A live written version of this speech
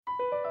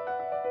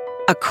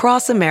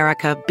Across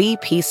America,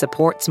 BP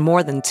supports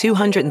more than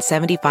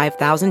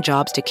 275,000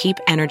 jobs to keep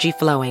energy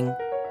flowing.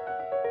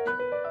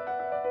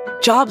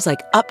 Jobs like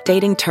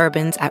updating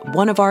turbines at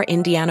one of our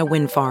Indiana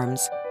wind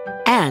farms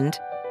and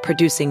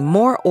producing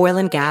more oil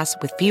and gas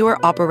with fewer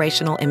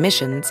operational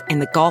emissions in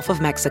the Gulf of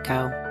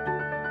Mexico.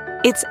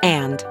 It's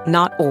and,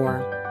 not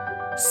or.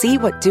 See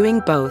what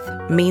doing both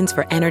means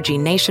for energy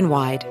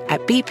nationwide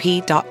at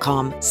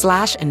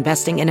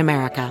bp.com/investing in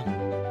America.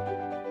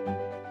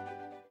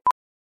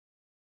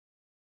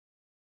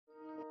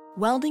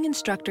 Welding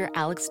instructor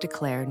Alex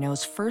DeClaire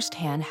knows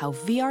firsthand how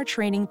VR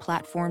training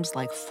platforms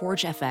like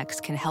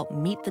ForgeFX can help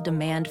meet the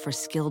demand for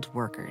skilled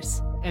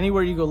workers.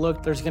 Anywhere you go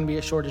look, there's going to be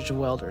a shortage of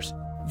welders.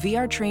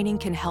 VR training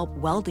can help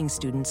welding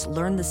students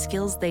learn the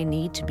skills they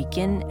need to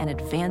begin and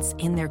advance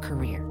in their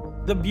career.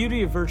 The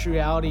beauty of virtual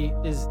reality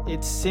is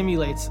it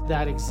simulates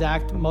that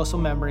exact muscle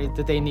memory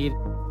that they need.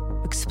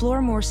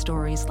 Explore more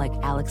stories like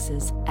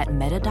Alex's at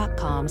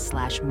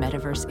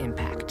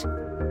meta.com/metaverseimpact.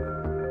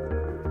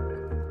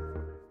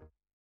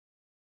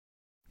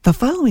 The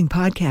following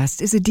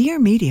podcast is a Dear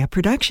Media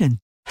production.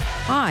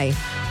 Hi,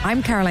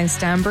 I'm Caroline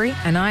Stanbury,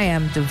 and I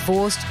am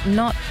divorced,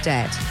 not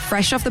dead.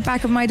 Fresh off the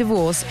back of my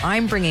divorce,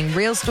 I'm bringing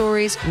real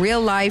stories,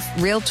 real life,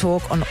 real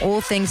talk on all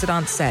things that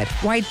aren't said.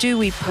 Why do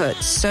we put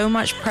so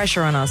much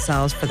pressure on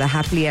ourselves for the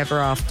happily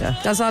ever after?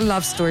 Does our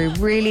love story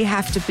really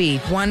have to be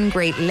one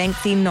great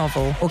lengthy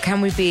novel, or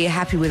can we be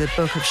happy with a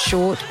book of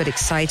short but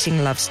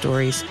exciting love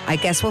stories? I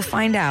guess we'll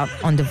find out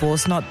on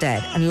Divorced Not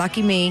Dead. And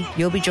lucky me,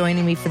 you'll be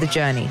joining me for the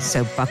journey,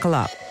 so buckle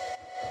up.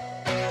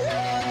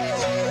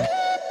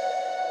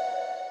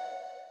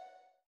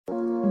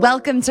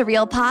 Welcome to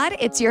Real Pod.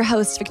 It's your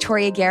host,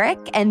 Victoria Garrick,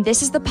 and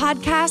this is the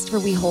podcast where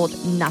we hold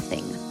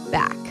nothing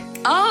back.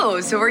 Oh,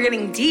 so we're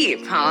getting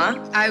deep, huh?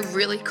 I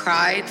really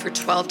cried for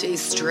 12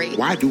 days straight.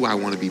 Why do I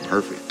want to be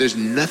perfect? There's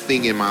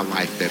nothing in my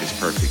life that is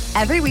perfect.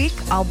 Every week,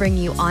 I'll bring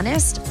you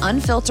honest,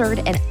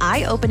 unfiltered, and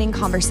eye-opening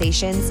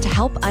conversations to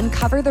help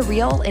uncover the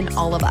real in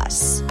all of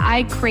us.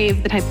 I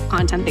crave the type of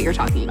content that you're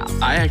talking about.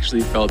 I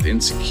actually felt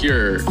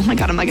insecure. Oh my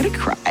God, am I going to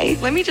cry?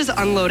 Let me just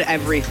unload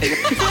everything.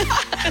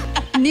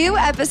 New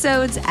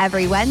episodes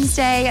every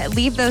Wednesday.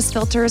 Leave those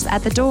filters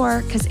at the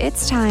door because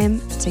it's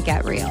time to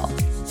get real.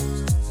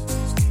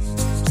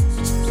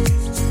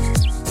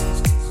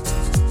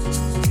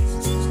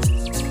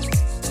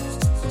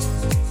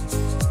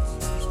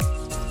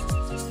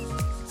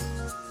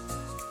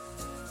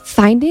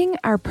 Finding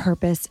our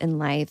purpose in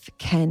life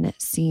can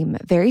seem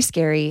very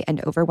scary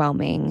and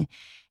overwhelming.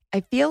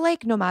 I feel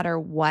like no matter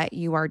what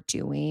you are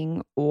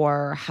doing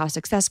or how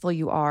successful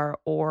you are,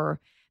 or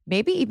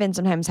maybe even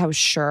sometimes how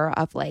sure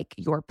of like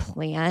your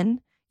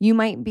plan you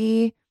might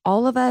be,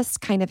 all of us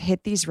kind of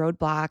hit these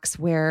roadblocks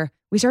where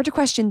we start to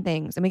question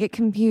things and we get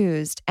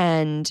confused.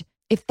 And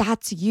if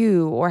that's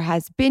you or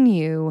has been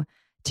you,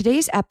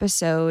 today's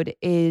episode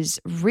is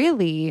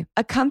really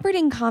a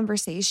comforting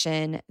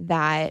conversation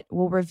that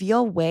will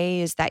reveal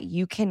ways that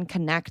you can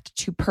connect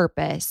to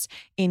purpose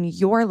in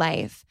your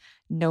life,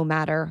 no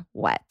matter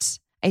what.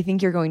 I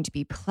think you're going to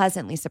be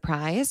pleasantly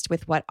surprised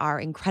with what our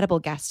incredible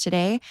guest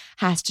today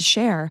has to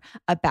share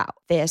about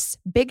this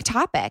big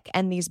topic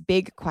and these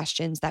big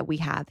questions that we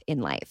have in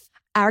life.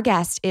 Our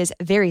guest is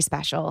very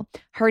special.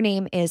 Her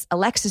name is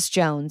Alexis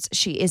Jones.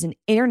 She is an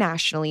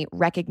internationally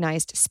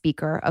recognized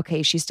speaker.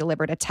 Okay, she's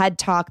delivered a TED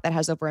Talk that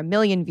has over 1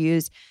 million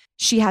views.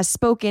 She has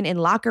spoken in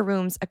locker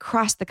rooms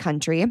across the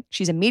country.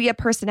 She's a media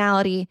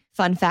personality.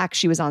 Fun fact,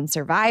 she was on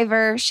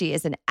Survivor. She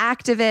is an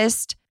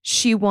activist.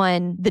 She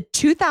won the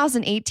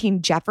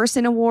 2018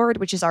 Jefferson Award,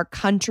 which is our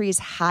country's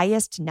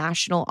highest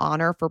national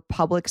honor for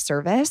public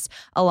service,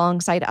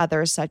 alongside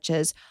others such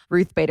as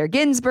Ruth Bader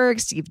Ginsburg,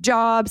 Steve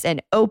Jobs,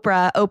 and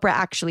Oprah. Oprah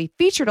actually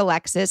featured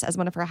Alexis as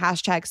one of her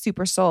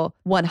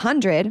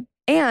 #SuperSoul100.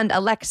 And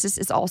Alexis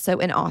is also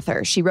an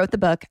author. She wrote the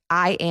book,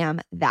 I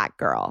Am That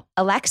Girl.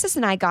 Alexis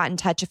and I got in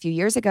touch a few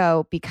years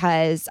ago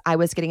because I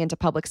was getting into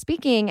public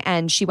speaking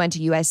and she went to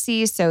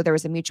USC. So there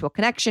was a mutual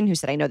connection who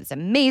said, I know this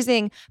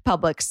amazing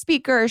public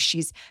speaker.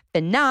 She's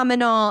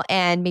phenomenal.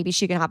 And maybe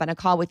she can hop on a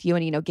call with you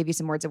and, give you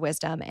some words of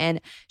wisdom. And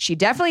she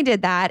definitely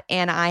did that.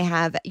 And I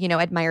have,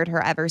 admired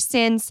her ever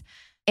since.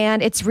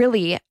 And it's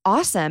really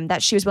awesome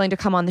that she was willing to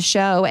come on the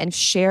show and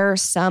share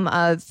some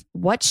of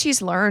what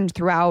she's learned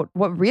throughout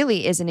what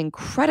really is an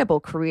incredible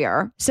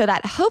career, so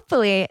that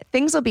hopefully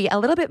things will be a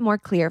little bit more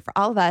clear for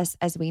all of us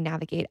as we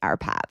navigate our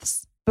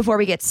paths. Before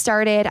we get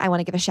started, I want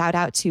to give a shout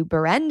out to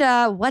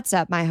Brenda. What's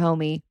up, my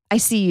homie? I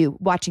see you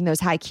watching those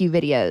high Q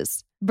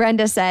videos.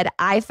 Brenda said,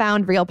 I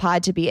found Real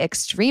Pod to be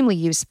extremely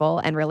useful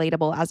and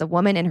relatable as a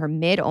woman in her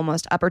mid,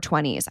 almost upper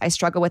 20s. I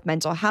struggle with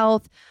mental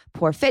health,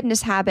 poor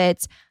fitness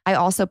habits. I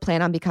also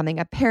plan on becoming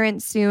a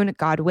parent soon,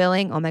 God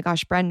willing. Oh my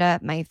gosh, Brenda,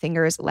 my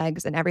fingers,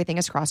 legs, and everything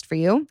is crossed for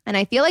you. And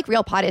I feel like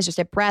Real Pod is just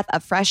a breath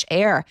of fresh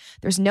air.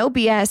 There's no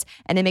BS,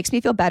 and it makes me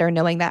feel better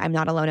knowing that I'm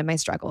not alone in my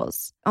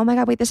struggles. Oh my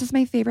God, wait, this is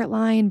my favorite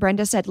line.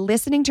 Brenda said,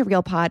 listening to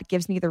Real Pod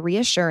gives me the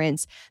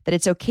reassurance that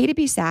it's okay to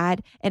be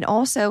sad and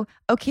also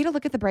okay to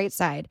look at the bright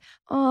side.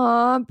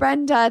 Aw,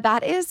 Brenda,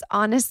 that is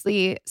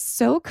honestly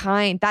so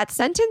kind. That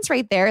sentence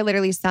right there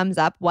literally sums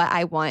up what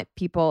I want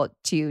people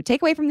to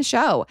take away from the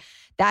show.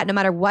 That no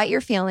matter what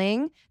you're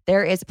feeling,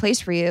 there is a place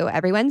for you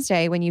every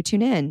Wednesday when you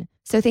tune in.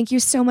 So thank you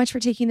so much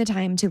for taking the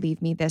time to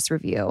leave me this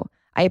review.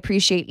 I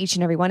appreciate each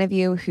and every one of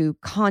you who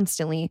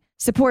constantly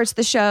supports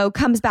the show,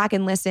 comes back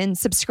and listens,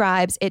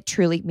 subscribes. It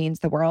truly means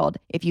the world.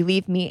 If you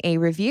leave me a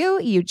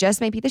review, you just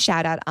might be the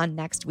shout out on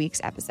next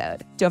week's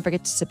episode. Don't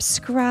forget to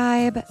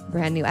subscribe.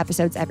 Brand new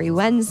episodes every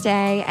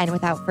Wednesday. And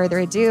without further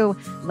ado,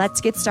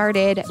 let's get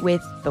started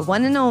with the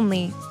one and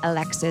only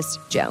Alexis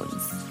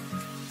Jones.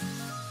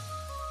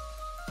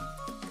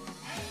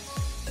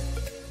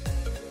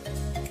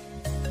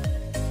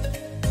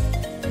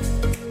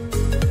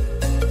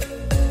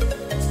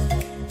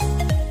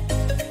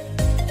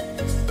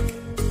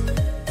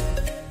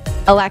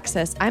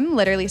 Alexis, I'm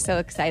literally so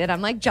excited.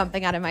 I'm like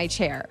jumping out of my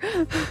chair.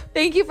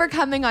 Thank you for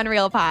coming on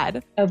Real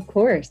Pod. Of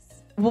course.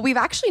 Well, we've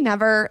actually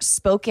never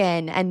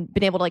spoken and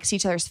been able to like see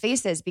each other's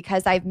faces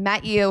because I've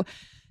met you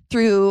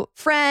through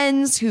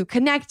friends who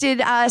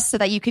connected us so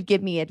that you could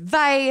give me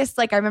advice.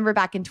 Like I remember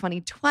back in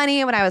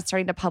 2020 when I was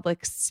starting to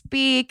public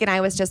speak and I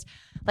was just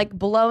like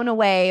blown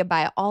away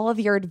by all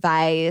of your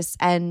advice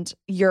and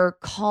your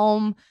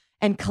calm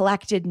and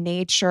collected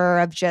nature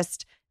of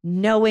just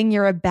knowing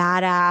you're a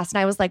badass. And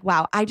I was like,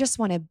 wow, I just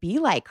want to be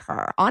like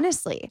her,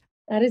 honestly.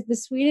 That is the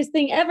sweetest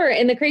thing ever.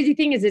 And the crazy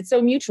thing is it's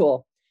so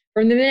mutual.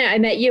 From the minute I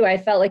met you, I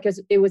felt like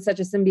it was such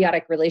a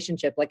symbiotic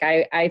relationship. Like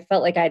I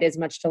felt like I had as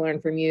much to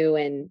learn from you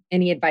and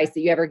any advice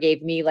that you ever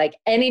gave me. Like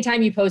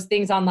anytime you post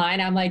things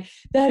online, I'm like,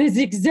 that is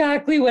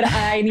exactly what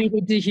I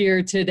needed to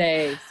hear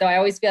today. So I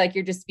always feel like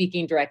you're just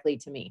speaking directly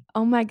to me.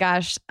 Oh my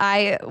gosh.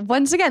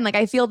 Once again,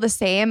 I feel the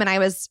same. And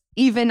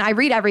I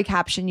read every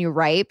caption you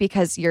write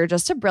because you're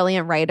just a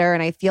brilliant writer.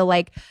 And I feel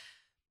like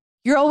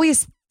you're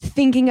always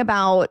thinking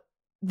about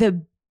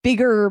the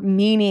bigger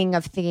meaning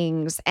of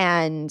things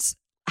and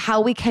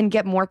how we can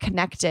get more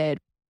connected.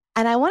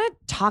 And I want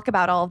to talk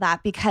about all of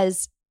that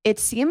because it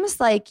seems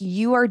like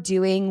you are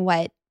doing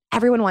what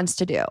everyone wants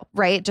to do,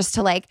 right? Just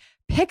to like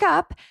pick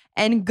up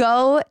and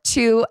go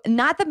to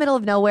not the middle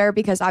of nowhere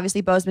because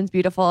obviously Bozeman's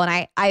beautiful.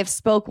 And I've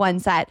spoke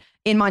once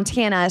in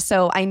Montana,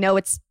 so I know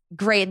it's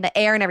great in the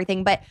air and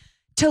everything, but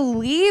to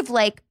leave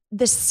like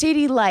the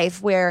city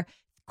life where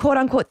quote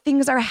unquote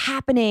things are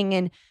happening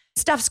and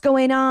stuff's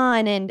going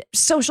on and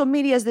social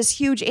media is this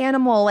huge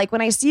animal. Like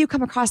when I see you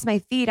come across my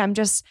feed, I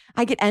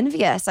get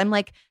envious. I'm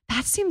like,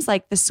 that seems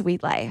like the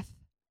sweet life.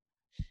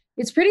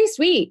 It's pretty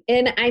sweet.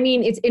 And I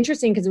mean, it's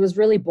interesting because it was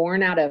really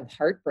born out of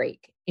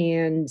heartbreak.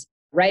 And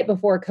right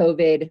before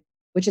COVID,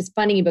 which is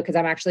funny because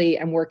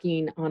I'm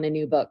working on a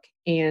new book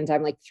and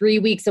I'm like 3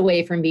 weeks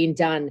away from being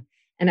done.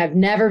 And I've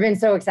never been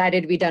so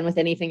excited to be done with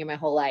anything in my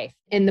whole life.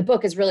 And the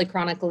book is really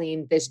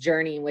chronicling this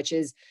journey, which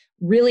is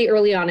really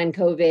early on in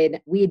COVID.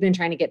 We had been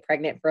trying to get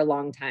pregnant for a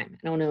long time.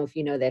 I don't know if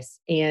you know this.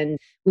 And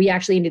we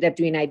actually ended up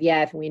doing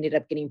IVF and we ended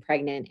up getting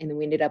pregnant and then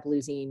we ended up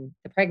losing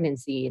the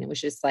pregnancy. And it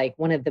was just like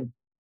one of the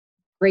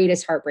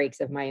greatest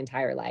heartbreaks of my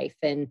entire life.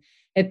 And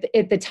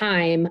at the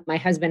time, my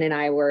husband and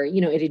I were,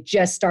 it had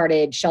just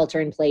started shelter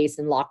in place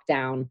and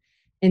lockdown.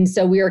 And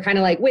so we were kind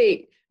of like,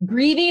 wait,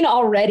 grieving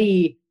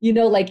already,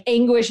 like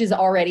anguish is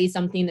already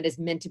something that is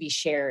meant to be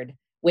shared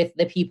with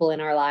the people in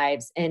our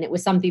lives. And it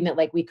was something that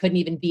like we couldn't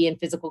even be in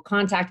physical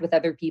contact with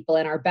other people.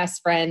 And our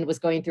best friend was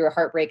going through a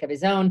heartbreak of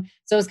his own.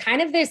 So it was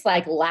kind of this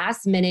like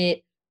last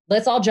minute,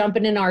 let's all jump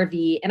in an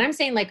RV. And I'm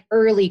saying like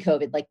early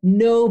COVID, like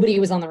nobody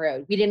was on the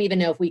road. We didn't even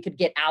know if we could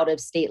get out of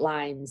state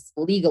lines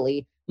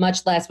legally,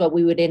 much less what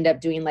we would end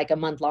up doing like a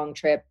month-long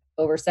trip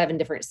over 7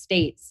 different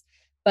states.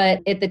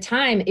 But at the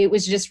time, it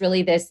was just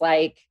really this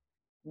like,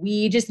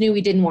 we just knew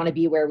we didn't want to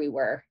be where we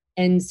were.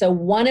 And so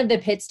one of the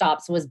pit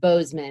stops was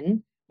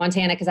Bozeman,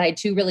 Montana, because I had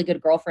 2 really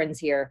good girlfriends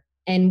here.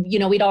 And,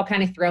 we'd all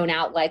kind of thrown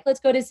out like, let's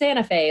go to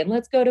Santa Fe and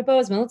let's go to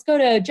Bozeman. Let's go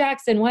to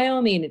Jackson,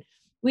 Wyoming. And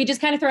we just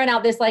kind of thrown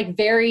out this like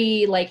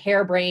very like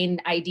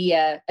harebrained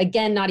idea.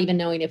 Again, not even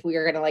knowing if we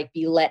were going to like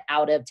be let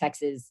out of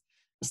Texas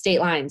state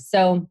lines.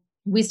 So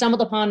we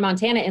stumbled upon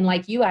Montana and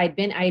like you, I had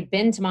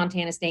been to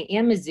Montana State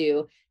and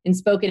Mizzou and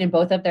spoken in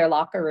both of their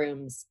locker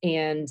rooms.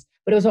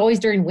 But it was always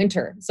during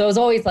winter. So it was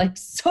always like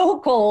so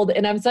cold.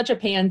 And I'm such a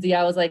pansy.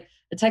 I was like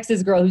a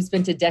Texas girl who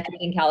spent a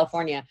decade in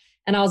California.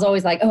 And I was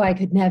always like, oh, I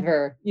could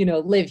never,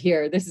 live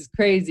here. This is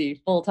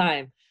crazy full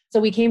time.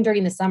 So we came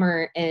during the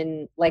summer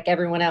and like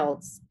everyone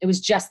else, it was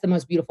just the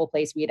most beautiful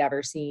place we had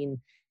ever seen.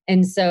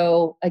 And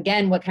so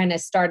again, what kind of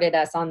started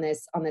us on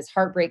this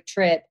heartbreak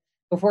trip,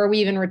 before we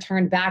even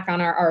returned back on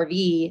our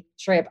RV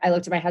trip, I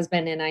looked at my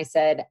husband and I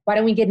said, why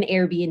don't we get an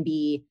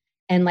Airbnb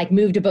and like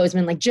move to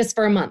Bozeman, like just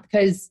for a month?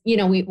 Cause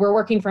we're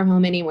working from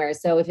home anywhere.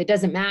 So if it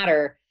doesn't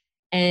matter.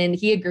 And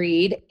he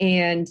agreed.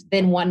 And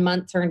then 1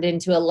 month turned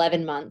into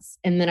 11 months.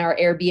 And then our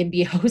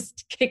Airbnb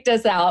host kicked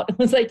us out. It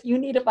was like, you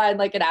need to find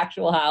like an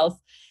actual house.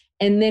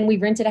 And then we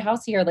rented a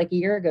house here like a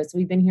year ago. So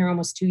we've been here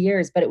almost 2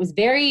 years, but it was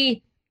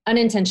very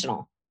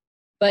unintentional.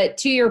 But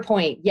to your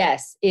point,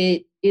 yes,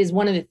 it is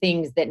one of the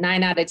things that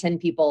 9 out of 10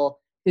 people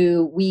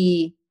who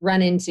we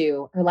run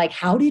into are like,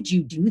 how did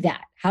you do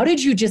that? How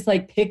did you just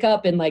like pick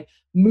up and like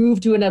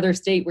move to another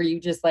state where you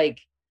just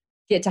like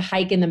get to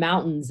hike in the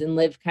mountains and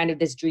live kind of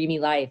this dreamy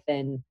life?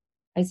 And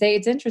I say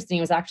it's interesting.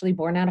 It was actually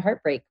born out of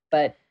heartbreak,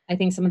 but I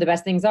think some of the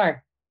best things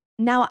are.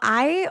 Now,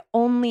 I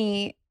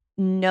only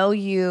know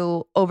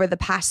you over the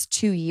past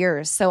 2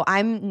 years, so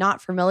I'm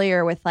not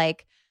familiar with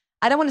like,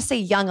 I don't want to say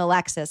young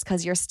Alexis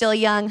because you're still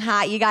young,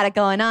 hot, you got it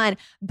going on.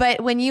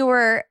 But when you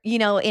were,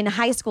 in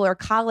high school or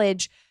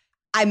college,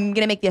 I'm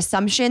going to make the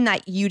assumption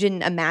that you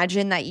didn't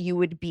imagine that you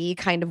would be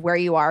kind of where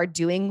you are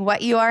doing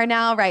what you are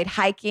now, right?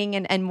 Hiking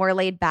and more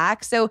laid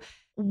back. So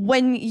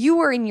when you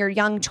were in your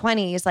young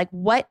 20s, like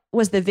what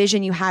was the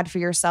vision you had for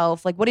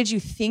yourself? Like, what did you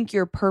think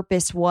your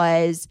purpose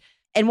was?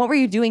 And what were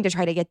you doing to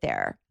try to get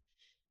there?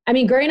 I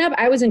mean, growing up,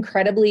 I was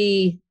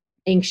incredibly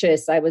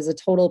anxious. I was a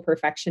total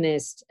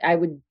perfectionist. I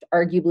would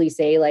arguably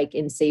say like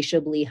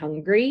insatiably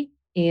hungry.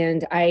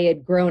 And I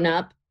had grown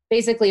up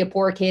basically a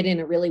poor kid in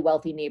a really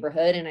wealthy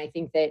neighborhood. And I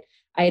think that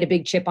I had a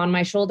big chip on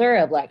my shoulder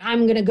of like,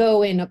 I'm going to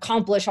go and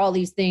accomplish all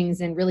these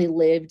things, and really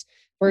lived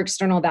for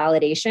external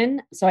validation.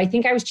 So I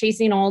think I was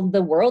chasing all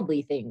the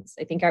worldly things.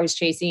 I think I was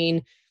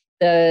chasing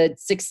the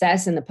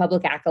success and the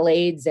public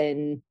accolades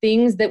and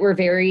things that were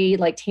very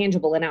like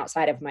tangible and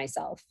outside of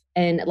myself,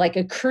 and like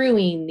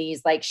accruing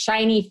these like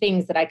shiny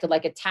things that I could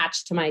like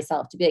attach to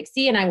myself to be like,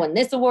 see, and I won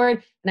this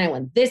award and I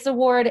won this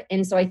award.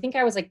 And so I think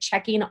I was like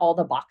checking all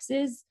the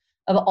boxes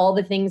of all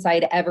the things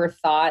I'd ever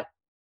thought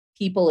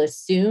people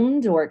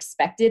assumed or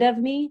expected of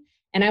me.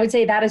 And I would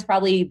say that is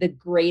probably the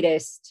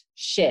greatest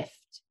shift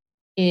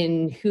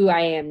in who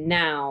I am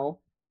now,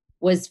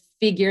 was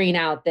figuring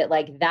out that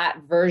like that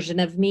version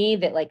of me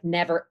that like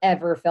never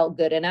ever felt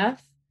good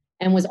enough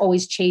and was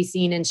always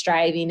chasing and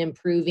striving,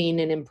 improving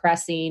and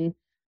impressing.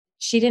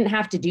 She didn't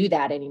have to do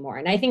that anymore.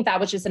 And I think that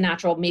was just a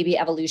natural, maybe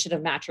evolution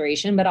of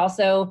maturation, but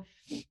also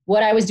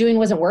what I was doing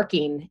wasn't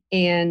working,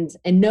 and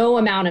no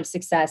amount of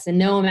success and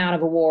no amount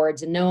of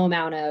awards and no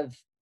amount of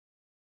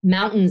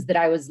mountains that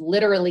I was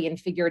literally and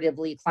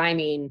figuratively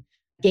climbing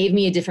gave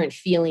me a different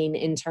feeling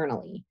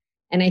internally.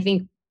 And I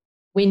think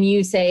when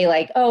you say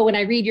like, oh, when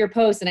I read your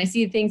posts and I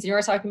see things and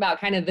you're talking about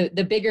kind of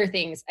the bigger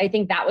things, I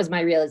think that was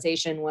my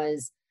realization,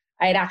 was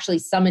I had actually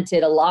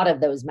summited a lot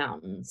of those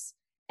mountains.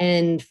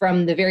 And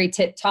from the very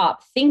tip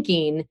top,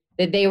 thinking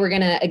that they were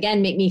going to,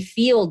 again, make me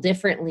feel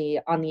differently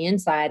on the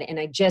inside. And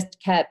I just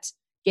kept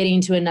getting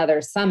to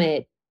another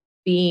summit,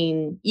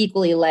 being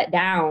equally let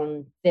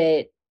down,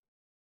 that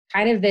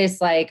kind of this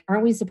like,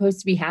 aren't we supposed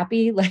to be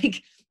happy?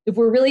 Like if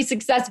we're really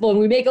successful and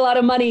we make a lot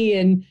of money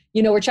and,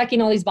 we're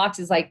checking all these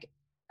boxes, like,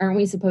 aren't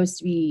we supposed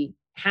to be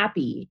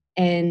happy?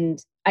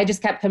 And I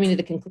just kept coming to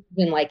the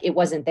conclusion, like, it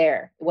wasn't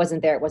there. It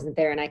wasn't there. It wasn't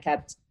there. And I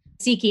kept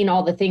seeking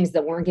all the things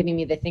that weren't giving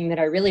me the thing that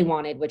I really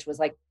wanted, which was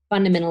like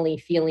fundamentally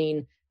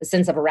feeling the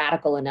sense of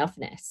radical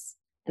enoughness.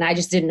 And I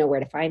just didn't know where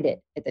to find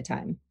it at the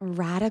time.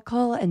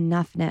 Radical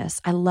enoughness.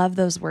 I love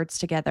those words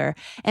together.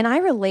 And I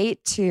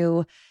relate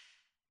to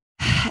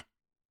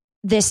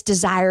this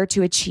desire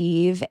to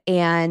achieve,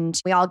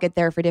 and we all get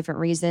there for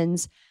different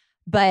reasons.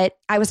 But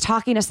I was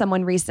talking to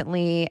someone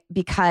recently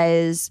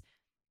because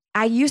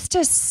I used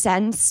to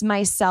sense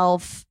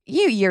myself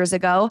years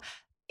ago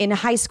in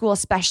high school,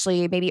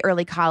 especially maybe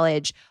early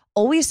college,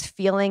 always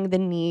feeling the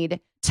need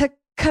to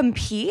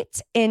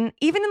compete even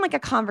in like a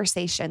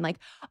conversation, like,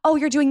 oh,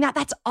 you're doing that.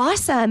 That's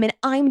awesome. And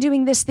I'm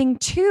doing this thing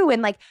too.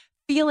 And like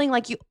feeling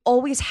like you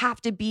always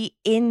have to be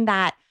in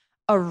that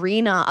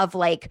arena of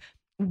like,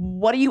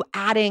 what are you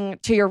adding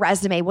to your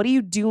resume? What are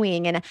you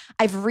doing? And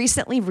I've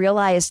recently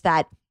realized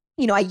that,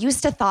 I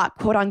used to thought,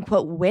 quote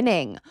unquote,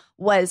 winning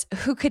was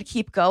who could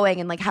keep going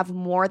and like have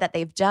more that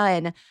they've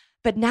done.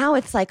 But now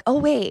it's like, oh,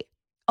 wait,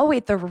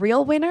 the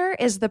real winner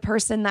is the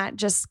person that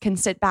just can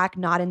sit back,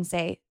 nod and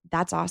say,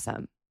 that's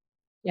awesome.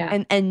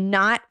 Yeah. And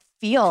not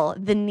feel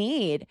the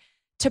need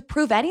to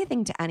prove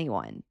anything to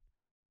anyone.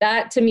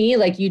 That to me,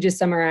 like you just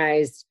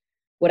summarized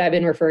what I've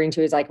been referring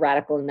to as like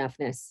radical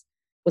enoughness,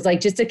 was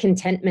like just a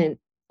contentment,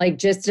 like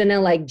just in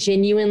a like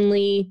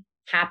genuinely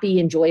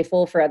happy and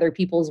joyful for other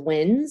people's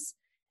wins.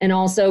 And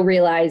also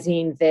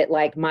realizing that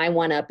like my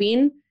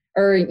one-upping,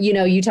 or,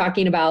 you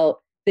talking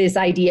about this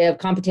idea of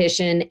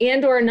competition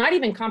and or not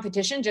even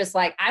competition, just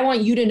like, I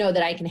want you to know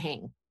that I can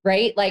hang,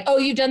 right? Like, oh,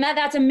 you've done that.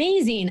 That's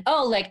amazing.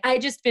 Oh, like I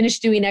just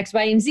finished doing X,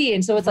 Y, and Z.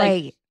 And so it's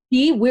like,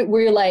 see,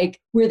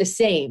 we're the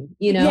same,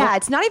 Yeah.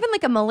 It's not even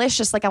like a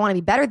malicious, like I want to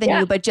be better than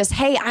you, but just,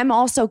 hey, I'm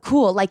also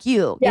cool like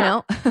you,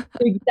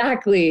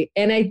 Exactly.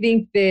 And I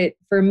think that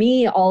for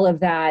me, all of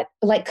that,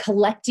 like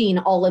collecting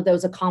all of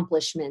those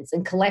accomplishments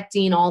and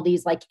collecting all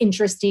these like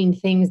interesting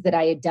things that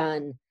I had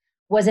done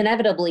was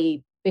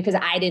inevitably because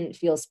I didn't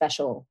feel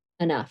special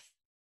enough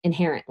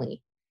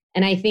inherently.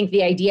 And I think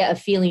the idea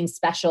of feeling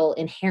special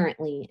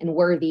inherently and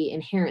worthy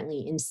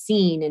inherently and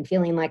seen and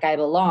feeling like I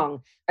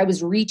belong, I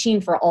was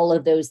reaching for all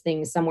of those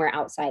things somewhere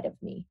outside of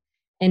me.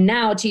 And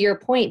now to your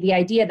point, the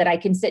idea that I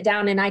can sit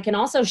down and I can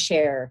also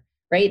share,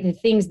 right? The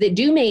things that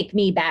do make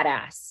me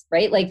badass,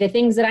 right? Like the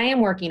things that I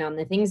am working on,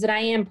 the things that I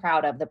am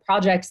proud of, the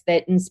projects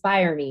that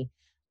inspire me.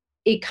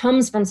 it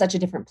comes from such a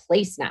different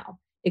place now.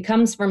 It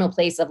comes from a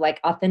place of like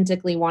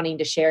authentically wanting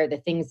to share the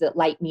things that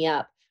light me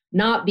up,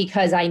 not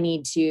because I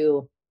need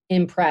to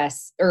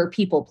impress or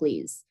people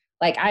please.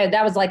 Like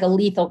that was like a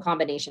lethal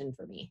combination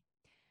for me.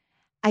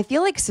 I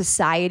feel like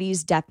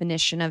society's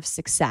definition of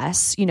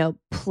success,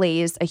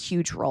 plays a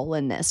huge role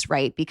in this,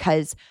 right?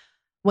 Because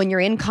when you're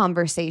in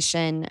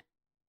conversation,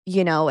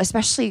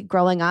 especially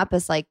growing up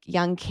as like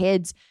young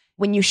kids,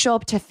 when you show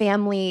up to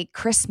family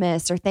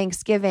Christmas or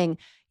Thanksgiving,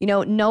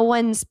 no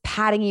one's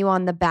patting you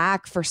on the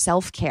back for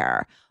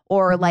self-care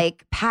or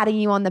like patting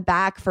you on the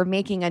back for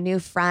making a new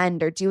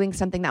friend or doing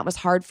something that was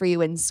hard for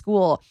you in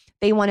school.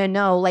 They want to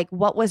know, like,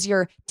 what was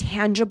your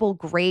tangible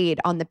grade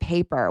on the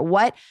paper?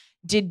 What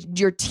did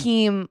your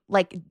team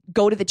like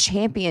go to the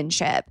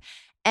championship?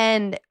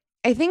 And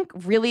I think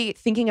really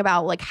thinking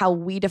about like how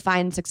we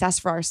define success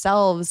for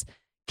ourselves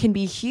can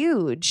be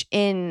huge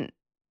in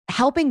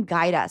helping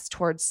guide us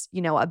towards,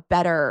 a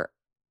better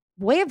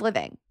way of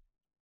living.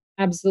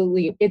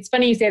 Absolutely. It's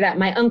funny you say that.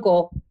 My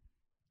uncle,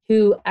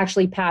 who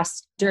actually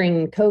passed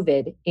during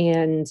COVID,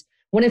 and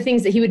one of the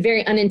things that he would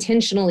very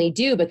unintentionally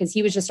do, because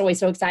he was just always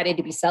so excited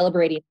to be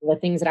celebrating the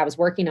things that I was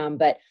working on.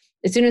 But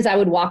as soon as I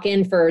would walk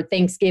in for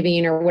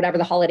Thanksgiving or whatever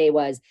the holiday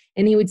was,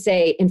 and he would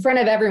say in front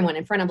of everyone,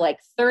 in front of like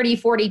 30,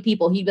 40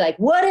 people, he'd be like,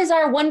 "What is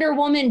our Wonder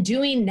Woman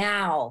doing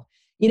now?"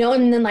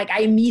 And then like I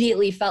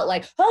immediately felt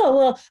like, oh,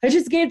 well, I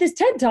just gave this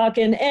TED talk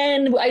and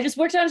I just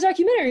worked on a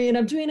documentary and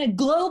I'm doing a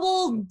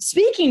global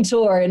speaking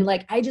tour. And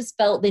like, I just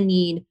felt the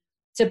need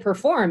to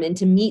perform and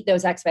to meet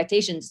those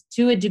expectations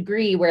to a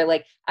degree where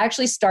like I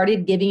actually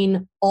started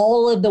giving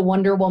all of the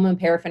Wonder Woman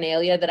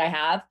paraphernalia that I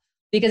have,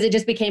 because it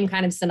just became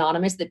kind of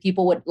synonymous that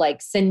people would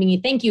like send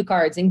me thank you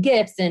cards and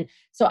gifts. And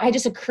so I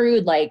just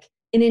accrued like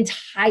an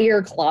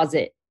entire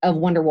closet of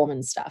Wonder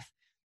Woman stuff.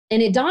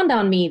 And it dawned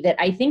on me that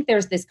I think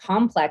there's this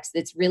complex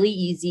that's really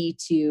easy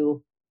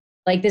to,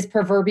 like this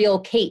proverbial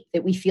cape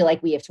that we feel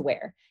like we have to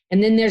wear.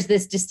 And then there's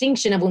this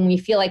distinction of when we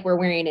feel like we're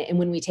wearing it and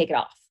when we take it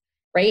off,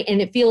 right?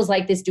 And it feels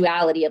like this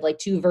duality of like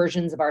two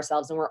versions of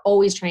ourselves. And we're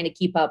always trying to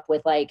keep up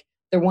with like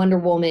the Wonder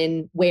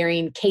Woman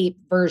wearing cape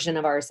version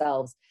of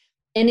ourselves.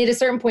 And at a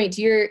certain point,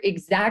 to your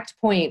exact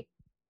point,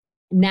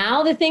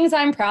 now the things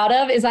I'm proud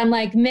of is I'm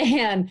like,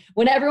 man,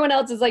 when everyone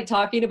else is like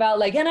talking about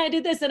like, and I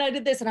did this and I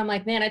did this. And I'm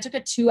like, man, I took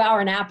a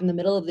 2-hour nap in the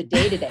middle of the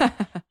day today.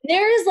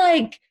 There is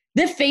like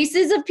the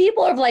faces of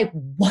people of like,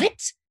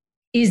 what?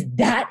 Is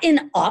that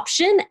an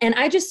option? And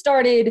I just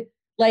started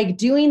like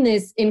doing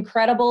this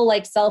incredible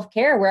like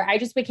self-care where I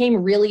just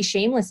became really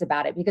shameless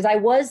about it, because I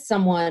was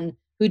someone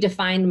who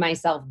defined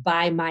myself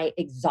by my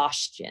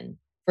exhaustion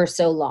for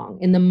so long,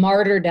 in the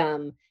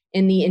martyrdom,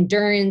 in the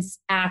endurance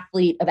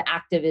athlete of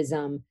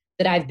activism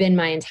that I've been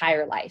my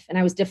entire life. And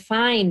I was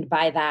defined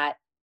by that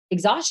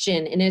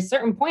exhaustion. And at a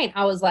certain point,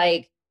 I was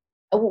like,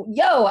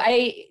 yo,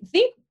 I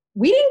think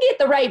we didn't get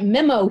the right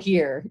memo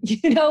here,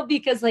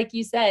 because like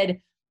you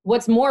said,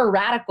 what's more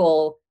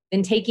radical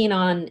than taking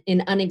on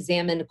an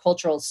unexamined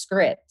cultural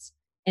script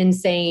and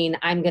saying,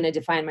 I'm going to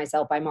define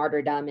myself by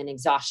martyrdom and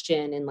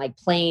exhaustion and like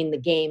playing the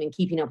game and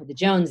keeping up with the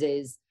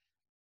Joneses.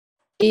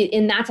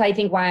 And that's, I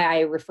think, why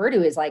I refer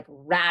to as like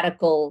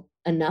radical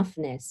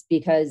enoughness,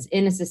 because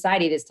in a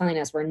society that's telling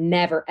us we're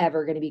never,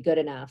 ever going to be good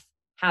enough,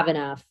 have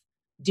enough,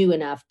 do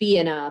enough, be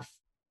enough.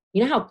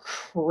 You know how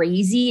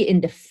crazy and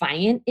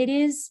defiant it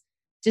is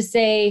to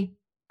say,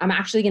 I'm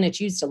actually going to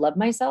choose to love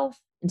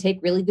myself and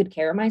take really good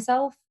care of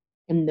myself.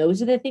 And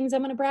those are the things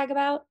I'm going to brag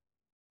about.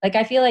 Like,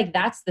 I feel like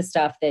that's the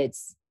stuff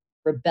that's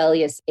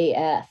rebellious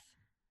AF.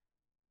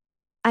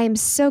 I am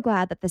so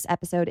glad that this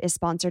episode is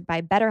sponsored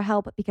by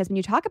BetterHelp, because when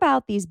you talk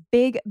about these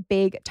big,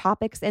 big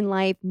topics in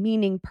life,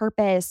 meaning,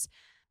 purpose,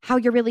 how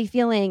you're really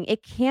feeling,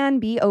 it can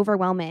be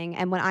overwhelming.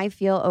 And when I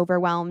feel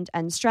overwhelmed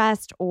and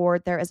stressed, or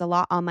there is a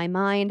lot on my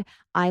mind,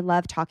 I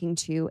love talking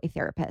to a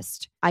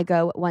therapist. I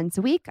go once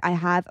a week. I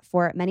have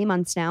for many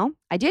months now.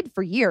 I did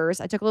for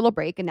years. I took a little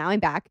break and now I'm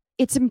back.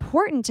 It's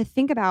important to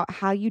think about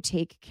how you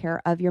take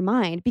care of your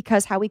mind,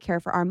 because how we care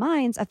for our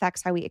minds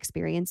affects how we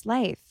experience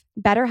life.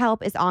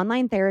 BetterHelp is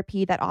online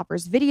therapy that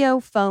offers video,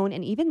 phone,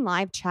 and even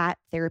live chat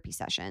therapy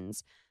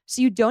sessions.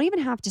 So you don't even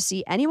have to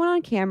see anyone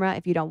on camera.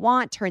 If you don't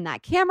want, turn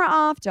that camera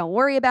off. Don't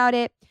worry about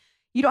it.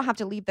 You don't have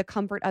to leave the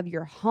comfort of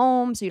your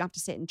home, so you don't have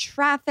to sit in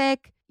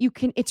traffic.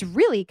 It's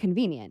really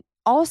convenient.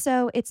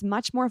 Also, it's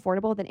much more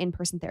affordable than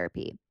in-person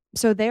therapy.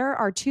 So there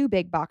are 2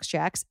 big box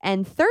checks.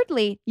 And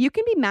thirdly, you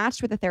can be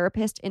matched with a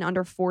therapist in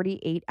under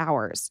 48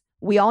 hours.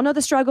 We all know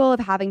the struggle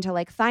of having to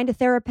like find a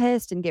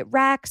therapist and get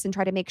recs and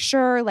try to make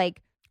sure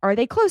like, are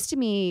they close to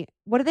me?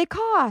 What do they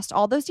cost?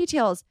 All those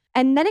details.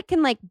 And then it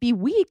can like be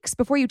weeks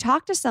before you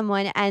talk to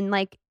someone, and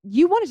like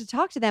you wanted to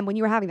talk to them when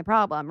you were having the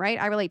problem,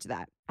 right? I relate to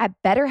that. At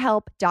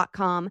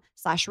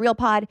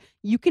betterhelp.com/realpod,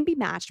 you can be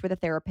matched with a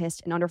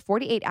therapist in under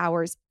 48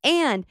 hours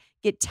and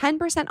get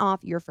 10%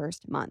 off your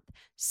first month.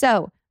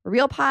 So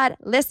RealPod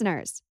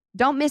listeners,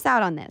 don't miss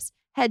out on this.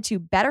 Head to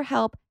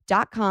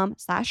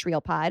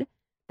betterhelp.com/realpod.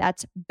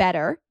 That's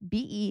better,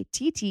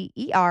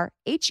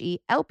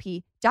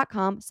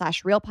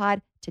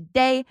 BetterHelp.com/realpod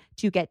today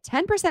to get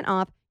 10%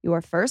 off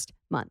your first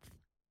month.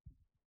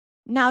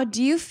 Now,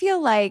 do you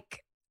feel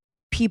like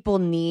people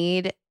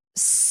need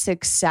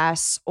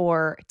success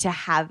or to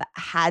have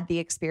had the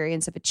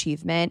experience of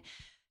achievement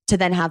to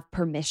then have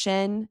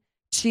permission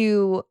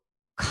to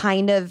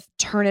kind of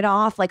turn it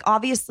off? Like,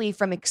 obviously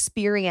from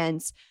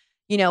experience,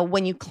 you know,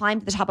 when you climb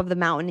to the top of the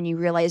mountain and you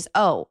realize,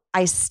 oh,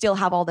 I still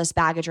have all this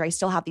baggage or I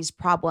still have these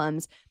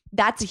problems,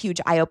 that's a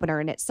huge eye opener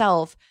in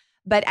itself.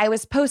 But I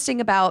was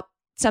posting about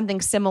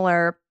something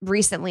similar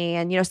recently,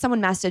 and, you know,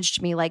 someone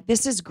messaged me like,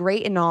 this is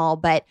great and all,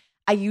 but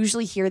I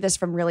usually hear this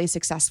from really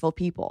successful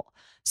people.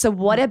 So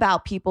what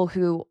about people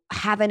who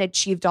haven't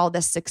achieved all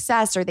this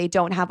success or they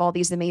don't have all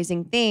these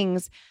amazing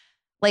things?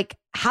 Like,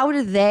 how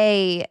do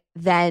they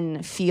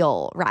then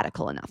feel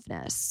radical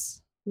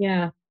enoughness?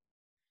 Yeah.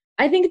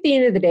 I think at the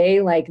end of the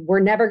day, like,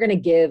 we're never going to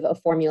give a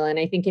formula. And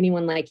I think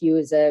anyone like you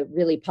is a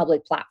really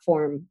public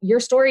platform. Your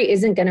story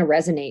isn't going to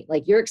resonate.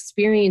 Like, your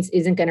experience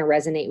isn't going to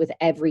resonate with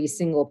every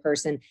single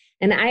person.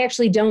 And I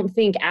actually don't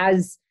think,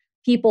 as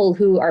people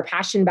who are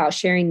passionate about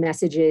sharing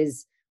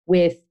messages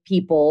with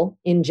people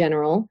in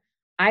general,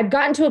 I've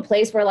gotten to a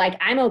place where, like,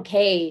 I'm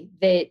okay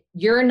that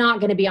you're not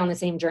going to be on the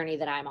same journey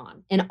that I'm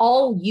on. And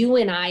all you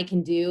and I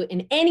can do,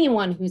 and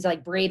anyone who's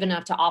like brave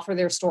enough to offer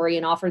their story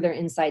and offer their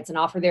insights and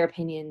offer their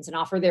opinions and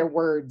offer their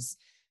words,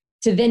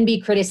 to then be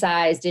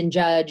criticized and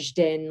judged,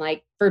 and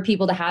like for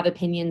people to have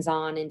opinions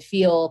on and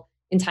feel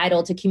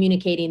entitled to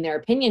communicating their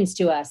opinions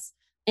to us.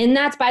 And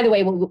that's, by the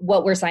way,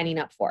 what we're signing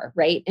up for,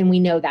 right? And we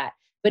know that.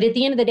 But at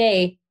the end of the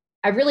day,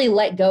 I really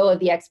let go of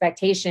the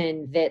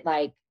expectation that,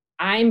 like,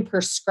 I'm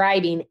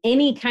prescribing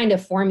any kind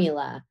of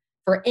formula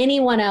for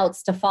anyone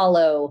else to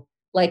follow,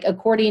 like,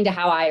 according to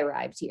how I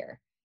arrived here,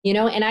 you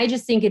know? And I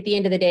just think at the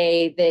end of the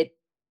day that,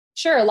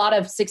 sure, a lot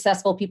of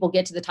successful people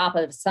get to the top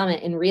of a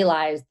summit and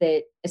realize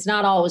that it's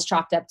not always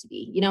chalked up to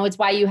be. You know, it's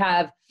why you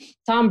have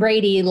Tom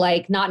Brady,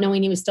 like, not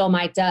knowing he was still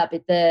mic'd up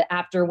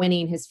after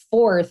winning his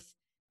fourth,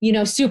 you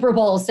know, Super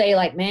Bowl, say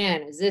like,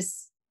 man,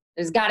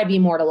 there's got to be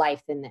more to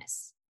life than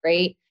this,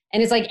 right?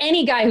 And it's like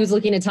any guy who's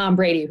looking at Tom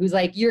Brady, who's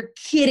like, you're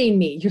kidding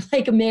me. You're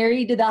like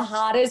married to the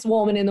hottest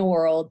woman in the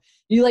world.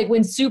 You like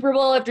win Super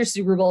Bowl after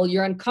Super Bowl.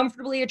 You're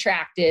uncomfortably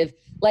attractive,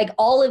 like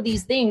all of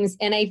these things.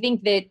 And I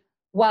think that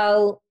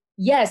while,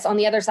 yes, on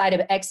the other side of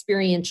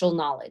experiential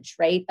knowledge,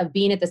 right, of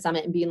being at the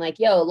summit and being like,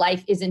 yo,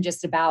 life isn't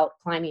just about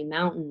climbing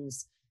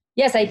mountains.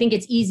 Yes, I think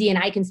it's easy, and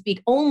I can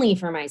speak only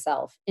for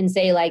myself and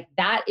say, like,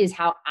 that is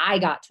how I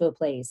got to a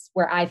place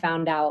where I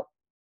found out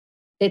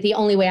that the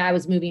only way I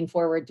was moving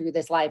forward through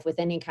this life with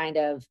any kind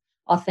of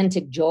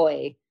authentic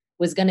joy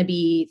was going to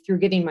be through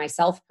giving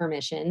myself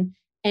permission.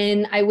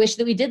 And I wish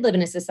that we did live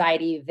in a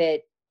society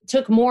that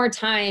took more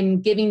time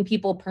giving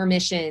people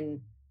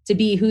permission to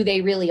be who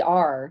they really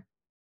are.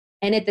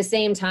 And at the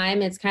same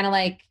time, it's kind of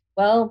like,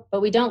 well,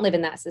 but we don't live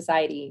in that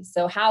society.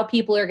 So how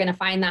people are going to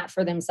find that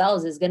for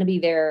themselves is going to be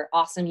their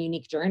awesome,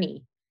 unique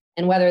journey.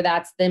 And whether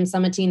that's them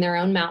summiting their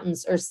own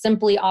mountains or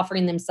simply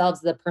offering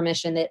themselves the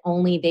permission that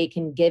only they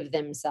can give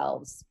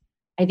themselves.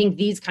 I think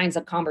these kinds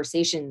of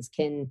conversations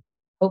can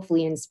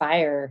hopefully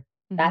inspire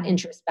that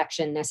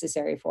introspection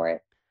necessary for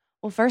it.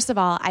 Well, first of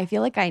all, I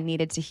feel like I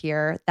needed to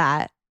hear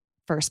that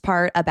first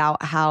part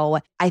about how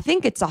I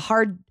think it's a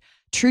hard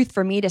truth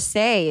for me to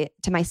say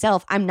to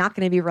myself, I'm not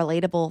going to be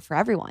relatable for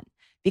everyone,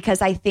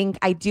 because I think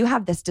I do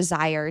have this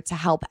desire to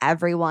help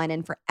everyone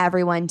and for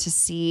everyone to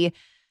see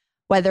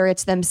whether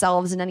it's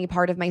themselves in any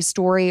part of my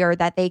story or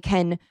that they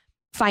can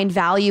find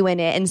value in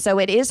it. And so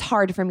it is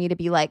hard for me to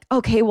be like,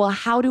 okay, well,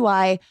 how do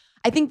I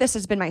think this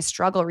has been my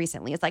struggle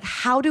recently. It's like,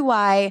 how do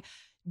I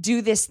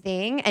do this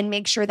thing and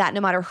make sure that no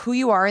matter who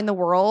you are in the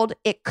world,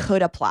 it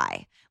could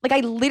apply? Like,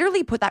 I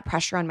literally put that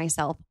pressure on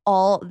myself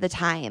all the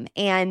time,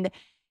 and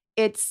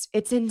it's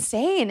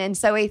insane. And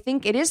so I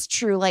think it is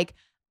true. Like,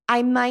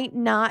 I might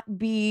not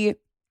be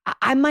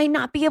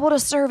able to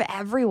serve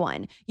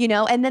everyone, you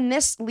know? And then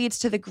this leads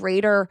to the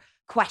greater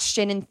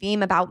question and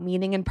theme about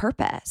meaning and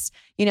purpose,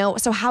 you know?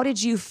 So how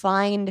did you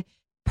find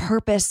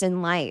purpose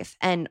in life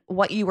and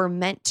what you were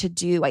meant to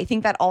do? I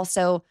think that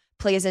also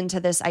plays into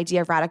this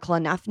idea of radical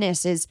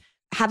enoughness, is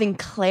having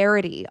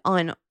clarity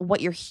on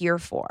what you're here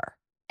for.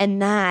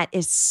 And that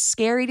is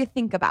scary to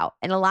think about.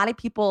 And a lot of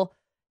people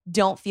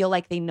don't feel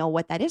like they know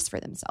what that is for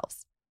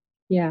themselves.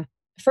 Yeah.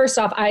 First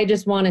off, I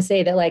just want to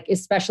say that, like,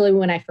 especially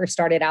when I first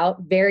started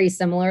out, very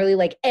similarly,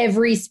 like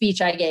every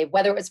speech I gave,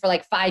 whether it was for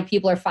like 5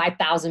 people or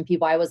 5,000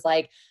 people, I was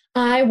like,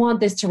 I want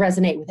this to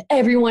resonate with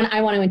everyone.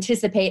 I want to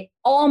anticipate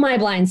all my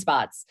blind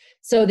spots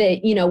so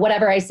that, you know,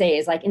 whatever I say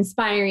is like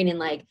inspiring and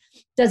like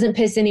doesn't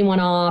piss anyone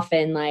off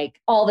and like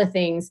all the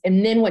things.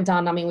 And then what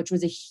dawned on me, which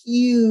was a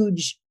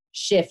huge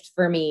shift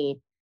for me,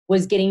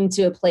 was getting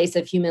to a place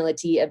of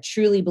humility, of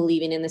truly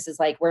believing, and this is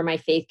like where my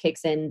faith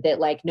kicks in, that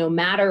like no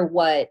matter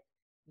what,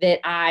 that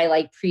I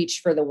like preach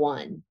for the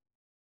one.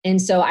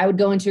 And so I would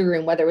go into a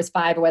room, whether it was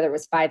 5 or whether it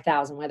was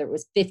 5,000, whether it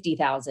was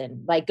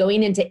 50,000, like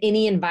going into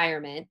any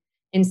environment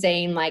and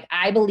saying like,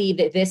 I believe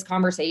that this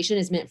conversation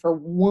is meant for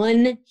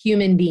one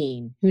human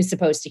being who's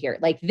supposed to hear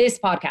it. Like this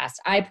podcast,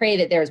 I pray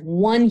that there's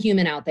one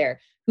human out there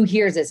who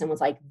hears this and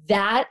was like,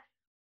 that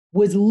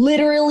was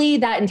literally,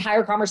 that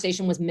entire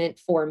conversation was meant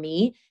for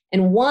me.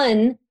 And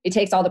one, it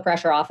takes all the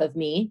pressure off of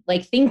me,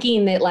 like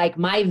thinking that like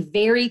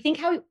think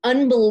how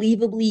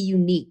unbelievably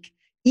unique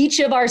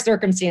each of our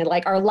circumstances,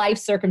 like our life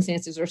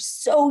circumstances are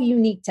so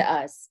unique to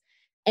us.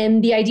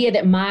 And the idea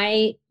that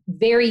my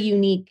very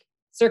unique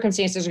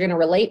circumstances are going to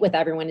relate with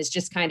everyone is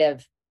just kind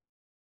of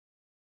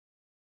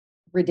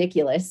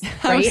ridiculous.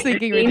 Right? I was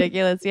thinking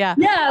ridiculous. Yeah.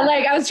 Yeah.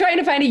 Like I was trying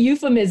to find a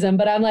euphemism,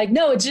 but I'm like,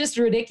 no, it's just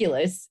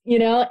ridiculous,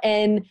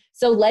 And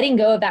so letting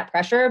go of that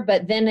pressure,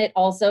 but then it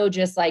also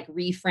just like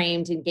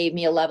reframed and gave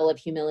me a level of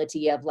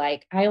humility of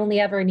like, I only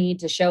ever need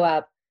to show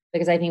up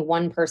because I think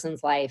one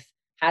person's life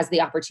has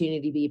the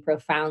opportunity to be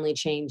profoundly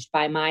changed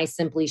by my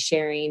simply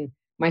sharing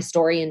my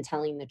story and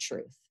telling the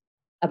truth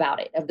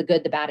about it, of the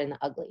good, the bad, and the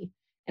ugly.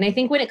 And I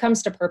think when it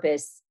comes to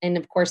purpose, and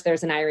of course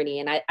there's an irony,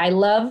 and I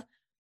love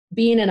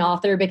being an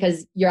author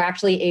because you're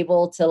actually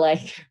able to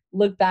like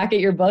look back at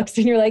your books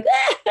and you're like,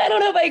 I don't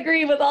know if I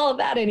agree with all of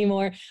that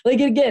anymore. Like,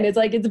 again, it's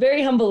like, it's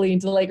very humbling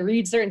to like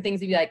read certain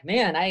things and be like,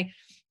 man, I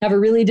have a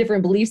really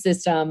different belief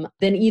system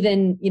than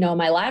even,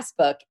 my last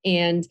book.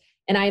 And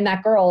I Am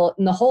That Girl.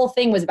 And the whole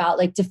thing was about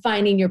like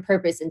defining your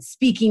purpose and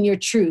speaking your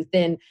truth.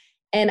 And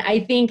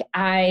I think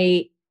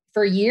I,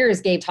 for years,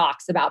 gave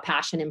talks about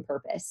passion and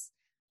purpose.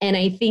 And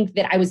I think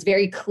that I was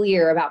very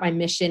clear about my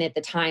mission at